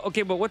 But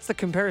what's the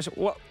comparison?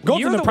 Go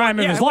through the prime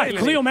of his life.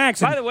 Khalil Mack's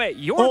by the way,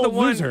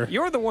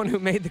 you're the one who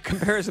made the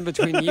comparison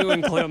between you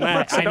and Khalil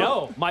Mack. I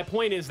know. My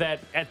point is that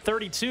at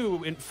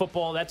 32 in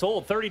football, that's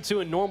old. 32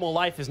 in normal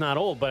life is not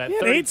old, but at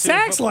 32 8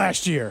 sacks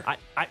last year.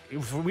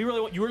 You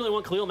really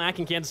want Khalil Mack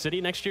in Kansas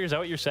City next year? Is that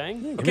what you're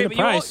saying? Okay,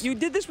 but you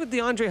did this with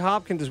DeAndre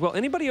Hopkins as well.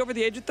 Anybody over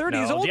the age of 30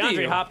 is old.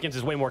 DeAndre Hopkins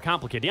is way more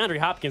complicated. DeAndre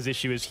Hopkins'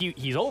 issue is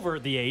he's over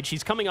the age.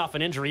 He's coming off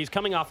an injury. He's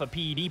coming off a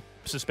PED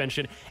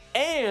suspension,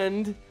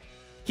 and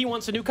he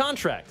wants a new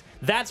contract.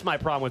 That's my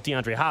problem with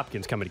DeAndre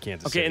Hopkins coming to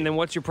Kansas City. Okay, and then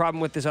what's your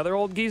problem with this other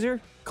old geezer?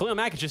 Khalil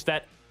Mack is just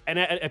that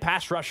a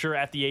pass rusher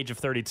at the age of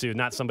 32,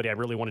 not somebody I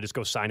really want to just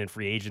go sign in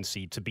free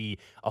agency to be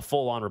a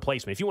full-on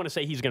replacement. If you want to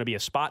say he's going to be a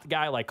spot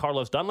guy like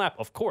Carlos Dunlap,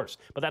 of course,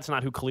 but that's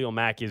not who Khalil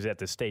Mack is at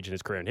this stage in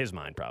his career, in his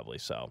mind, probably.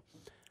 So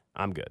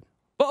I'm good.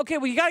 Well,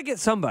 you got to get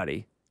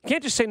somebody. You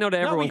can't just say no to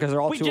everyone because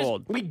they're all too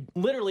old. We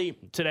literally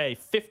today,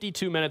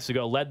 52 minutes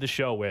ago, led the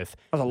show with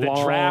the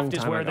draft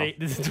is where they.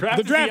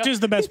 The draft is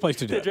the best place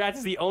to do it. The draft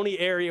is the only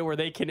area where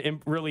they can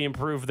really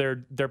improve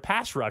their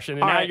pass rush. And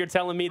now you're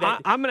telling me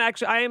that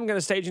I am going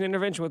to stage an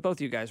intervention with both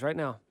of you guys right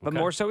now, but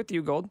more so with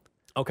you, Gold.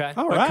 Okay.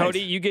 All right.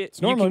 Cody, you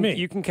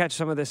can catch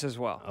some of this as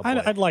well. Oh,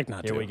 I'd like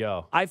not to. Here we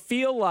go. I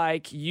feel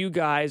like you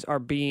guys are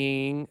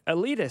being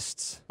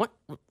elitists. What?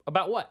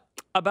 About what?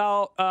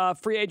 About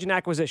free agent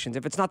acquisitions.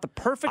 If it's not the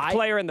perfect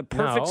player in the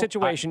perfect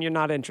situation, you're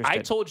not interested.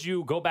 I told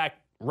you go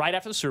back right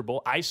after the Super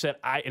Bowl, I said,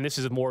 and this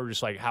is more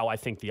just like how I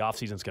think the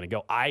offseason is going to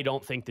go, I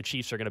don't think the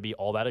Chiefs are going to be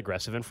all that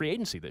aggressive in free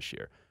agency this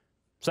year.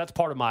 So that's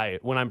part of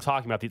when I'm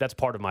talking about that's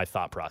part of my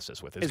thought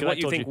process with it. Is what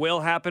you think will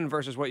happen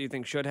versus what you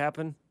think should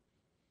happen?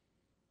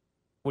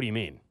 What do you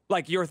mean?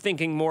 Like you're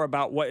thinking more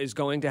about what is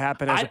going to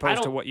happen as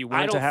opposed to what you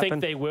want to happen? I don't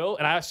think they will,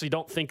 and I actually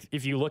don't think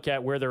if you look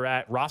at where they're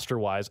at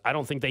roster-wise, I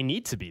don't think they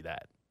need to be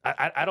that.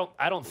 I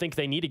don't think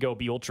they need to go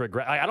be ultra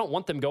aggressive. I don't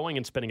want them going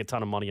and spending a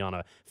ton of money on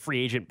a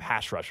free agent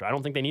pass rusher. I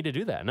don't think they need to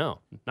do that. No,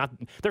 not.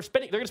 They're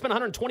going to spend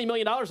 $120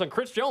 million on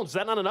Chris Jones. Is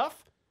that not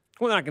enough?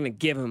 Well, they're not going to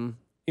give him,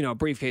 a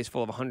briefcase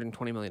full of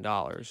 $120 million.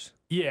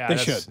 Yeah, they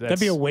should. That'd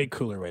be a way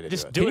cooler way to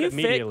just do it. do it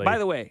immediately. By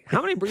the way,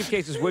 how many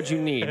briefcases would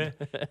you need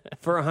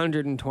for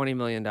 $120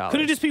 million?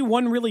 Could it just be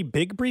one really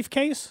big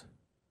briefcase?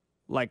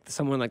 Like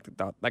someone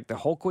like the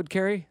Hulk would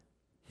carry?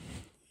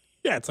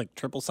 Yeah, it's like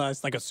triple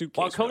size, like a suitcase.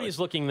 While Cody's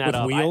looking that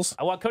up, wheels.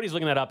 While Cody's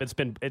looking that up, it's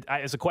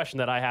a question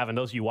that I have, and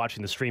those of you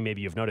watching the stream, maybe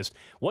you've noticed.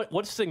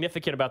 What's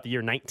significant about the year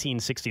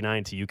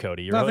 1969 to you,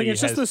 Cody? Nothing. It's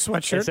just the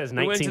sweatshirt. It says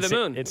we went to the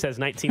moon. It says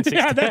 1960.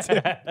 Yeah, that's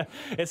it.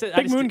 It says,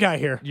 Big moon guy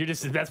here.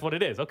 That's what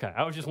it is. Okay,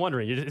 I was just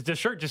wondering. The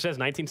shirt just says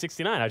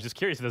 1969. I was just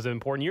curious if it was an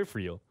important year for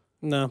you.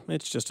 No,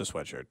 it's just a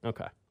sweatshirt.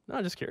 Okay. No,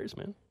 I'm just curious,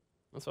 man.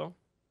 That's all.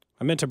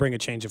 I meant to bring a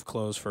change of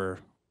clothes for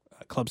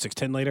Club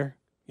 610 later.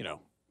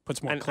 Put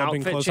some more An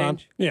clubbing outfit clothes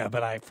change? on. Yeah,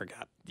 but I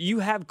forgot. You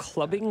have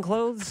clubbing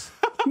clothes?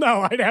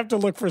 No, I'd have to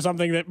look for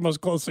something that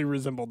most closely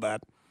resembled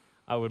that.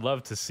 I would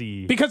love to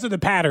see. Because of the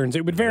patterns,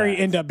 it would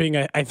end up being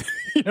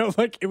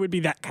like it would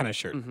be that kind of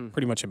shirt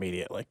pretty much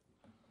immediately.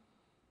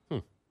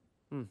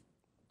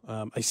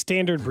 A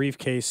standard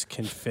briefcase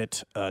can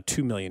fit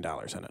 $2 million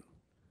in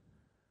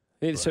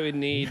it. So it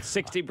needs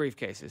 60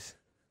 briefcases.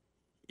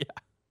 Yeah.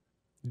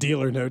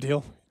 Deal or no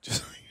deal?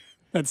 Just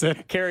that's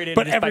it. Carried in.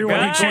 But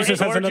everyone who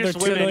chooses has another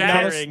 $2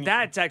 million.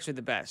 That's actually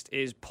the best.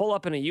 Is pull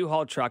up in a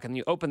U-Haul truck and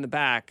you open the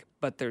back,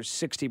 but there's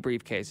 60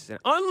 briefcases in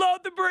it.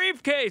 Unload the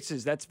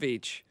briefcases. That's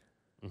Veach.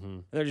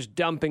 Mm-hmm. They're just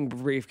dumping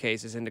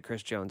briefcases into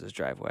Chris Jones's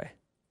driveway.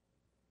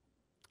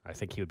 I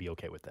think he would be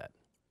okay with that.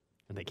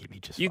 I think he'd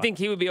be just. You fine. think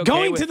he would be okay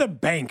going with to the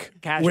bank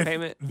cash with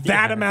payment?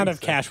 That amount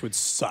of cash would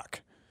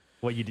suck.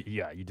 Well, you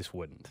just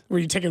wouldn't. Were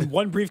you taking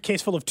one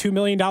briefcase full of $2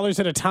 million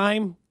at a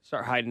time?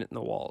 Start hiding it in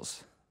the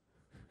walls.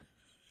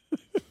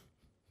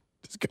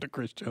 Just go to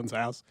Chris Jones'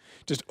 house.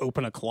 Just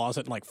open a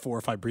closet and like 4 or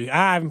 5 briefcases.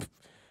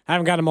 I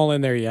haven't got them all in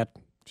there yet.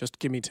 Just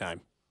give me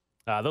time.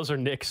 Those are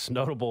Nick's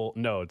notable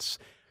notes.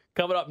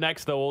 Coming up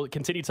next, though, we'll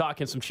continue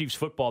talking some Chiefs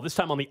football, this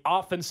time on the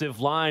offensive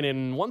line.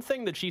 And one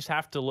thing the Chiefs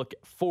have to look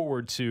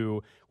forward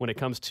to when it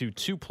comes to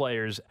 2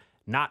 players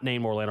not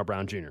named Orlando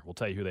Brown Jr. We'll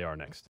tell you who they are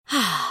next.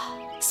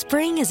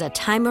 Spring is a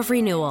time of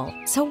renewal,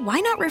 so why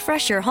not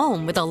refresh your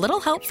home with a little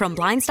help from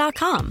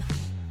Blinds.com?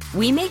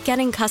 We make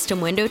getting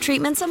custom window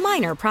treatments a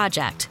minor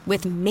project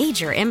with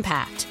major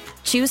impact.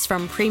 Choose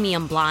from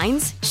premium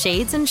blinds,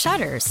 shades, and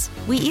shutters.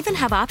 We even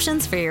have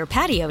options for your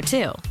patio,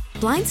 too.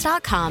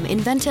 Blinds.com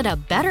invented a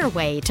better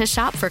way to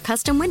shop for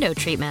custom window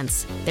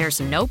treatments. There's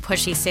no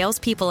pushy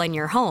salespeople in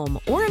your home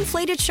or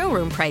inflated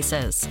showroom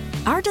prices.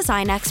 Our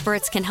design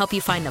experts can help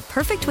you find the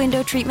perfect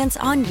window treatments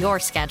on your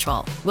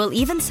schedule. We'll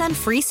even send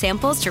free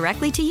samples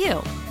directly to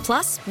you.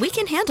 Plus, we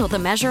can handle the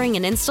measuring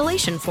and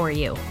installation for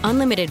you.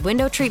 Unlimited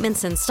window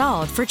treatments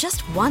installed for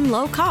just one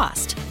low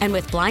cost. And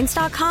with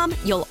Blinds.com,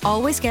 you'll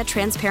always get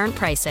transparent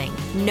pricing.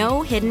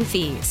 No hidden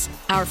fees.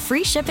 Our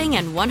free shipping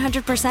and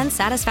 100%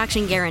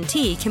 satisfaction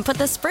guarantee can put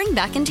the spring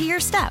back into your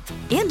step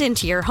and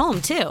into your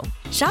home, too.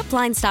 Shop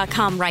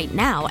Blinds.com right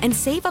now and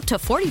save up to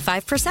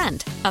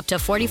 45%. Up to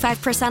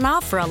 45%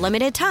 off for a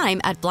limited time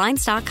at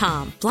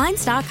Blinds.com.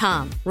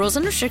 Blinds.com. Rules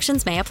and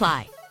restrictions may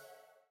apply.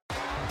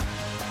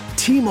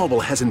 T-Mobile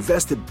has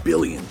invested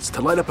billions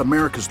to light up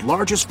America's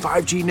largest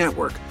 5G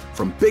network,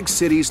 from big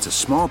cities to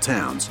small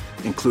towns,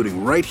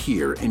 including right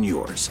here in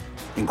yours.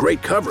 And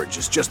great coverage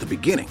is just the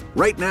beginning.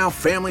 Right now,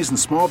 families and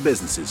small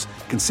businesses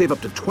can save up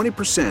to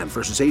 20%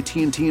 versus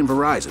AT&T and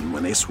Verizon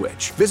when they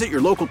switch. Visit your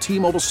local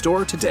T-Mobile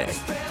store today.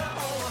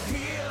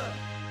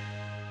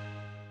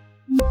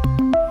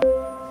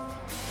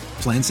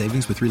 Plan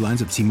savings with 3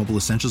 lines of T-Mobile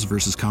Essentials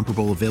versus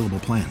comparable available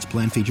plans.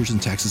 Plan features and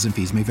taxes and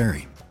fees may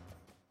vary.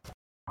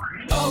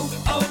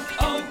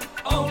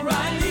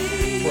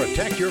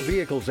 Protect your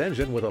vehicle's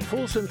engine with a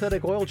full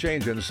synthetic oil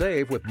change and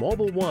save with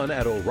Mobil 1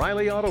 at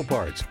O'Reilly Auto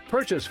Parts.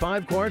 Purchase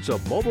 5 quarts of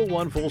Mobil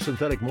 1 full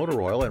synthetic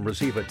motor oil and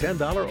receive a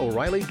 $10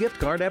 O'Reilly gift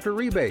card after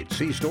rebate.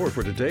 See store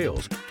for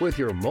details. With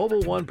your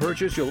Mobil 1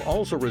 purchase, you'll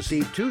also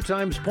receive 2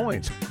 times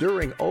points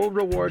during O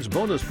Rewards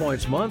Bonus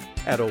Points Month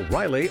at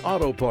O'Reilly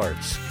Auto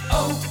Parts.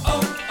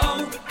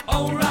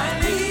 O'Reilly.